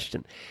second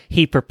question.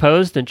 He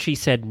proposed and she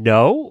said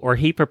no? Or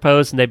he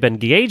proposed and they've been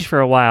engaged for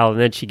a while and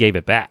then she gave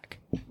it back?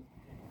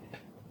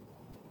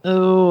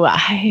 Oh,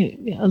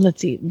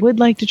 let's see. Would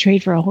like to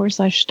trade for a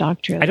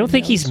horse/stock trailer. I don't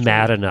think he's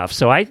mad enough.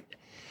 So I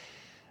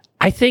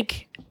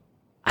think...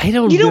 I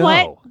don't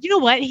know. You know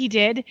what he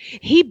did?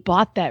 He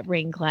bought that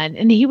ring, Glenn,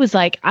 and he was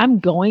like, I'm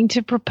going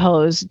to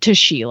propose to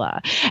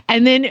Sheila.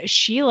 And then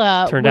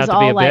Sheila turned was out to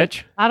all be a like,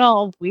 bitch. got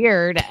all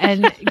weird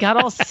and got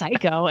all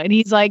psycho. And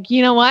he's like,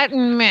 you know what?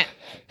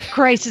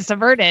 Crisis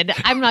averted.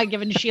 I'm not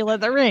giving Sheila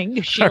the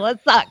ring. Sheila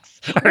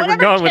sucks. All right, we're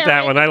going with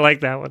that one. I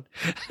like that one.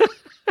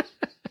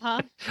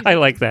 Huh? I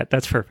like that.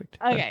 That's perfect.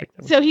 Okay.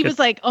 So he was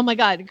like, oh my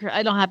God,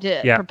 I don't have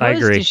to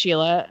propose to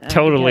Sheila.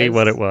 Totally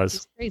what it was.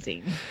 It's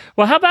crazy.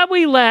 Well, how about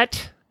we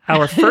let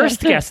our first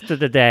guest of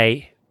the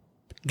day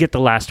get the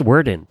last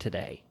word in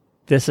today?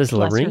 This is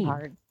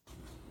Lorene.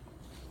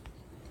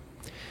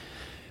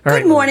 All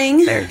Good right,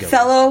 morning, there you go.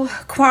 fellow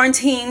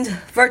quarantined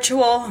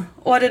virtual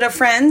auditor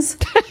friends.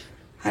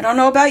 I don't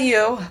know about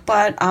you,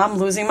 but I'm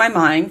losing my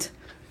mind.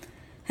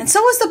 And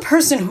so is the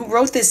person who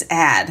wrote this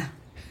ad.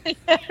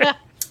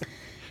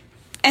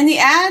 And the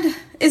ad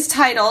is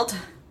titled,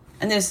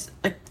 and there's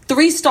like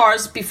 3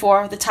 stars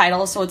before the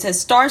title, so it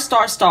says star,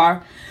 star,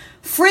 star,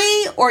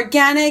 free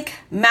organic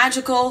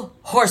magical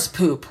horse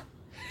poop.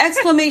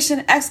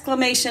 Exclamation,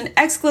 exclamation,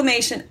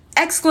 exclamation,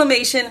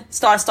 exclamation,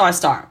 star, star,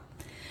 star.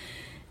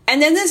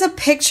 And then there's a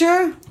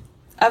picture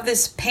of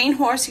this paint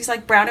horse. He's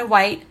like brown and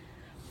white,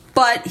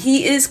 but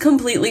he is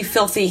completely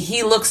filthy.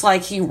 He looks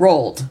like he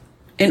rolled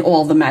in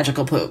all the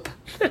magical poop.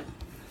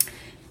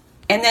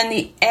 And then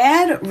the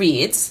ad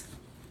reads,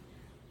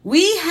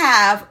 we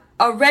have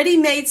a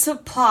ready-made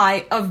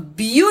supply of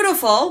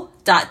beautiful ...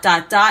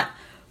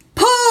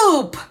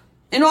 poop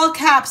in all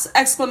caps,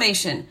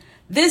 exclamation.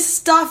 This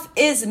stuff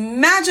is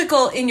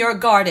magical in your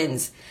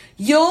gardens.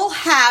 You'll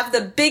have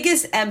the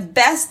biggest and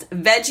best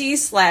veggie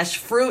 /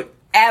 fruit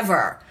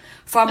ever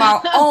from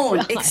our own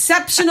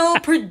exceptional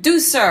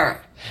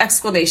producer,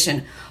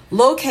 exclamation,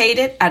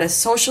 located at a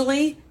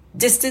socially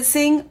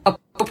distancing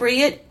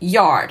appropriate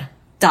yard ...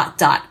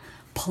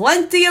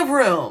 Plenty of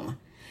room.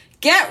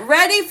 Get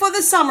ready for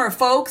the summer,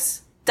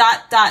 folks ...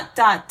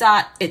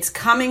 It's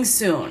coming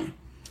soon.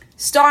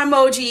 Star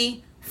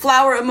emoji,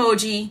 flower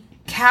emoji,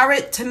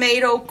 carrot,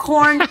 tomato,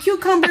 corn,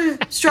 cucumber,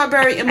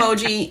 strawberry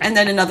emoji, and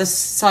then another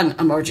sun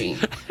emoji.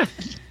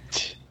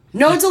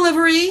 No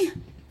delivery ...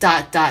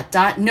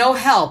 No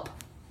help.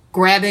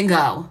 Grab and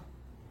go.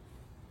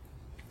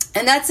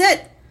 And that's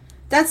it.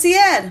 That's the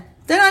ad.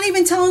 They're not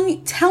even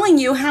telling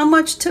you how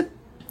much that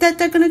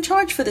they're going to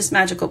charge for this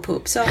magical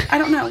poop. So I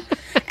don't know.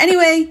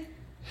 Anyway,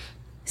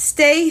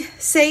 stay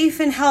safe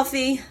and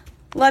healthy.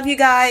 Love you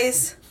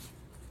guys.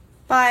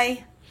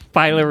 Bye.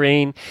 Bye,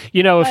 Lorene.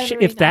 You know,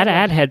 if that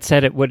ad had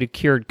said it would have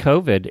cured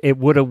COVID, it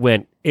would have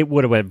went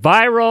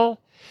viral,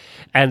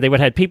 and they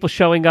would have had people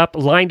showing up,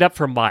 lined up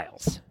for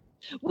miles.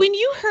 When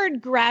you heard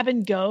grab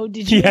and go,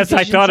 did you? Yes,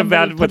 I thought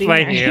about it with putting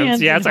my their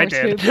hands. Yes, in I horse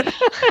did. poop?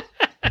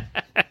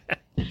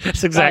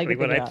 That's exactly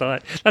what I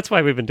thought. That's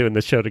why we've been doing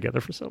this show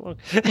together for so long.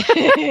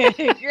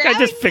 I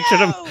just pictured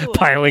him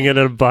piling it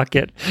in a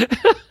bucket.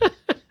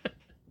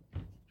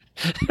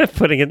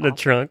 Putting it in the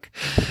trunk.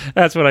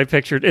 That's what I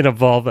pictured in a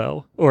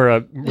Volvo or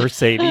a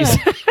Mercedes.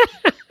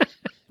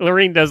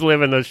 Lorene does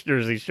live in the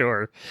Jersey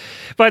Shore.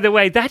 By the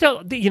way,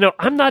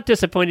 I'm not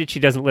disappointed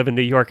she doesn't live in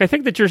New York. I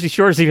think the Jersey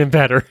Shore is even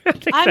better.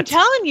 I'm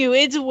telling you,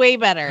 it's way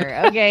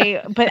better.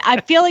 Okay. But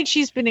I feel like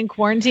she's been in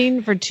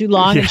quarantine for too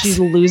long and she's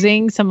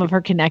losing some of her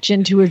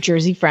connection to her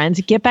Jersey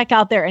friends. Get back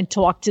out there and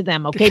talk to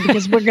them. Okay.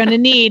 Because we're going to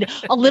need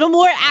a little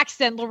more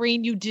accent,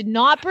 Lorene. You did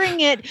not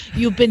bring it.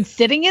 You've been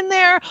sitting in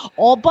there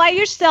all by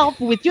yourself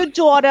with your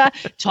daughter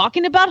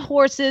talking about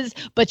horses,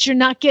 but you're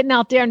not getting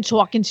out there and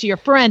talking to your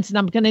friends. And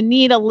I'm going to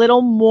need a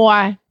little more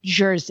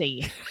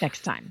Jersey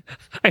next time.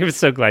 I was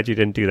so glad you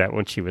didn't do that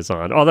when she was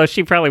on, although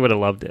she probably would have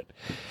loved it.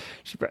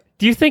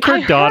 Do you think her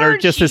daughter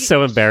is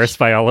so embarrassed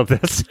by all of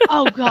this?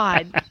 Oh,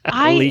 God.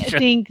 I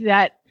think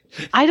that,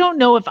 I don't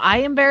know if I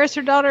embarrass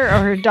her daughter or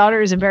her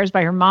daughter is embarrassed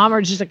by her mom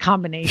or just a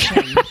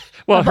combination.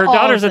 Well, her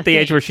daughter's at the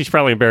age where she's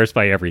probably embarrassed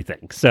by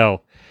everything.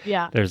 So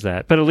yeah, there's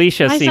that. But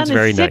Alicia seems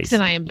very nice. My son is 6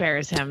 and I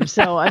embarrass him.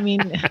 So, I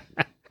mean,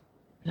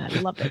 I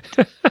love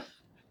it.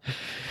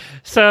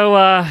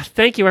 So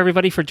thank you,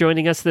 everybody, for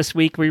joining us this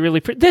week. We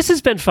really this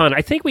has been fun.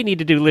 I think we need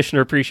to do Listener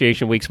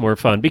Appreciation Weeks more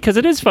fun because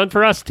it is fun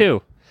for us,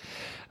 too.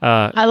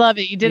 I love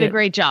it. You did a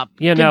great job.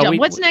 Yeah, Good job.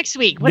 What's next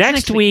week?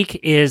 Next week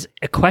is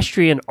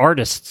Equestrian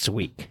Artists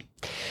Week.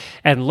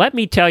 And let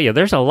me tell you,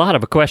 there's a lot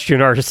of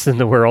equestrian artists in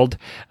the world.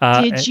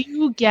 Did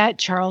you get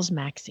Charles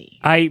Maxey?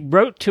 I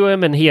wrote to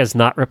him, and he has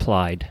not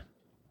replied.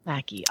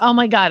 Mackie. Oh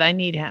my God, I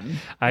need him.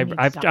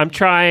 I'm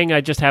trying.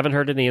 I just haven't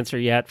heard an answer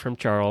yet from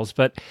Charles,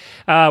 but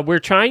we're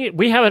trying.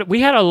 We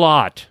had a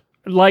lot,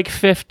 like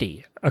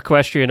 50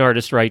 equestrian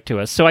artists write to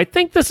us. So I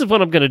think this is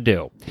what I'm going to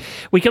do.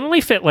 We can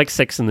only fit like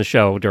 6 in the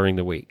show during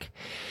the week.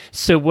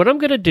 So what I'm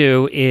going to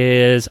do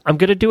is I'm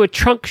going to do a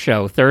trunk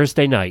show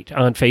Thursday night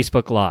on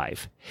Facebook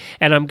Live,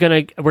 and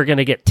we're going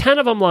to get 10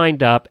 of them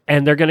lined up,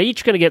 and they're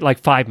each going to get like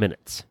 5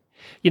 minutes.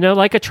 You know,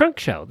 like a trunk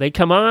show. They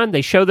come on,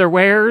 they show their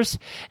wares,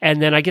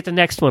 and then I get the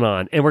next one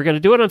on. And we're going to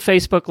do it on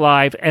Facebook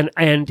Live.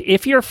 And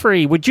if you're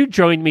free, would you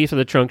join me for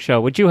the trunk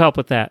show? Would you help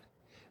with that?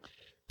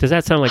 Does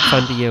that sound like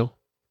fun to you?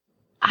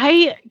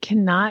 I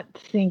cannot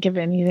think of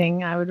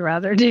anything I would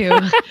rather do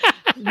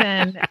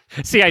than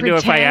See, I knew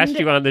if I asked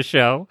you on the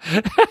show.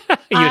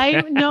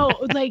 I know,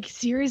 like,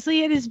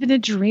 seriously, it has been a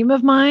dream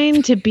of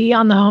mine to be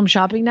on the Home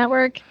Shopping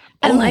Network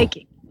and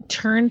like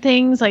turn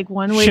things like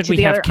one way to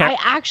the other. I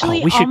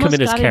actually we should come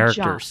in as got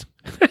characters.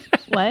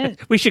 What?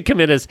 We should come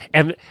in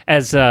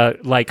as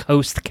like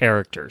host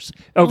characters,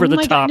 over the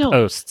top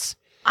hosts.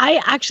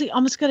 I actually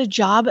almost got a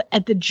job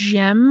at the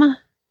Gem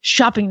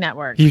Shopping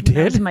Network. You did?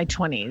 I was in my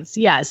 20s.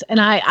 Yes. And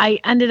I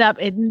ended up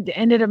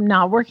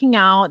not working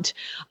out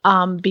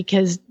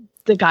because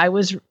the guy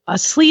was a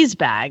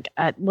sleazebag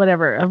at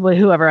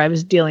whoever I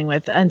was dealing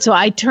with. And so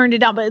I turned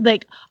it out. But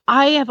like,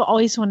 I have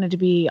always wanted to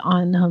be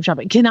on Home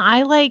Shopping. Can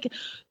I like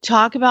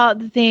talk about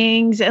the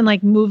things and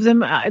like move them?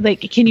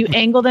 Like, can you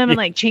angle them and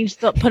like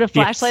put a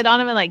flashlight on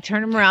them and like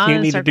turn them around? You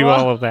in a need to circle? do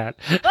all of that.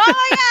 Oh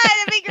my God,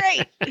 that'd be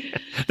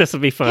great. This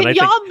will be fun. Can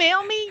y'all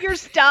mail me your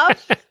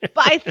stuff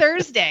by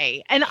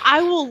Thursday and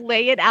I will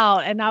lay it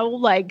out and I will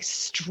like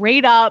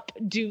straight up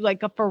do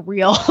like a for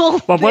real.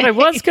 Well, what I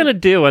was going to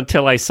do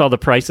until I saw the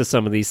price of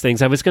some of these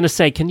things, I was going to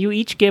say, can you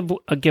each give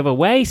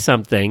away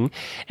something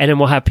and then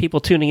we'll have people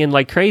tuning in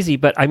like crazy.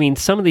 But I mean,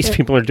 some of these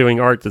people are doing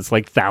art that's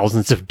like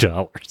thousands of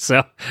dollars.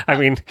 So, I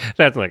mean,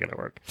 that's not going to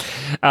work.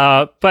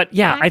 But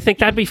yeah, I think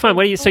that'd be fun.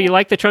 So you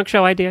like the trunk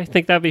show idea? I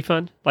think that'd be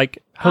fun.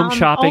 Like home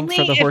shopping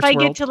for the horse if I world?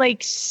 get to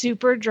like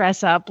super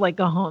dress up like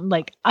a home,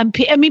 like I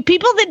mean,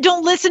 people that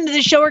don't listen to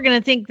the show are going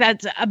to think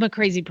I'm a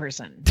crazy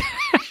person.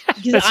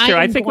 That's true.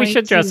 I think we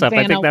should dress up.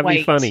 I think that'd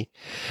be funny.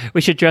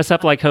 We should dress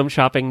up like Home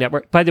Shopping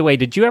Network. By the way,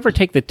 did you ever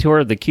take the tour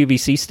of the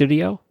QVC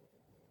studio?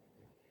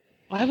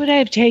 Why would I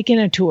have taken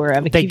a tour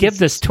of it? They give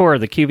this tour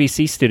of the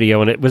QVC studio,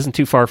 and it wasn't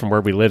too far from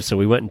where we live, so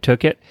we went and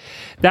took it.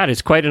 That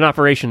is quite an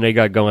operation they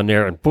got going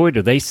there, and boy,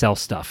 do they sell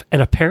stuff.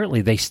 And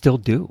apparently they still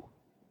do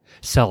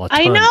sell a ton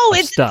I know, of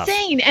it's stuff.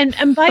 insane.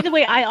 And by the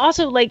way, I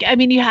also like, I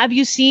mean, have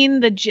you seen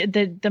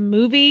the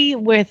movie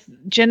with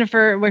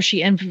Jennifer where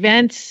she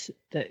invents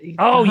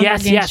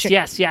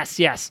yes.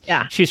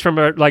 Yeah. She's from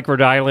like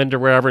Rhode Island or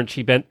wherever, and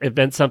she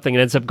invents something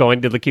and ends up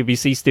going to the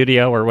QVC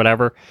studio or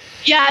whatever.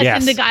 Yes, Yes.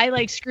 and the guy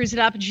like screws it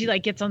up and she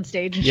like gets on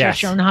stage and Yes. she's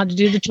showing how to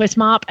do the twist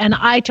mop. And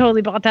I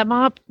totally bought that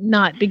mop,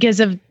 not because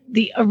of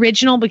the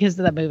original, because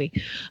of that movie.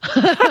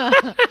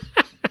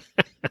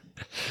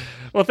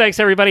 Well, thanks,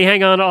 everybody.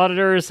 Hang on,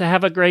 auditors.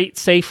 Have a great,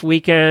 safe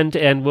weekend,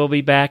 and we'll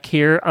be back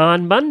here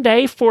on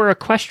Monday for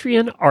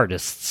Equestrian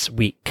Artists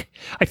Week.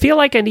 I feel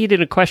like I need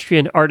an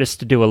equestrian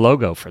artist to do a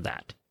logo for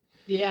that.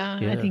 Yeah,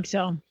 I think so.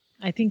 All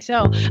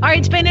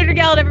right, Spay Neuter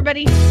Gallad,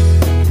 everybody.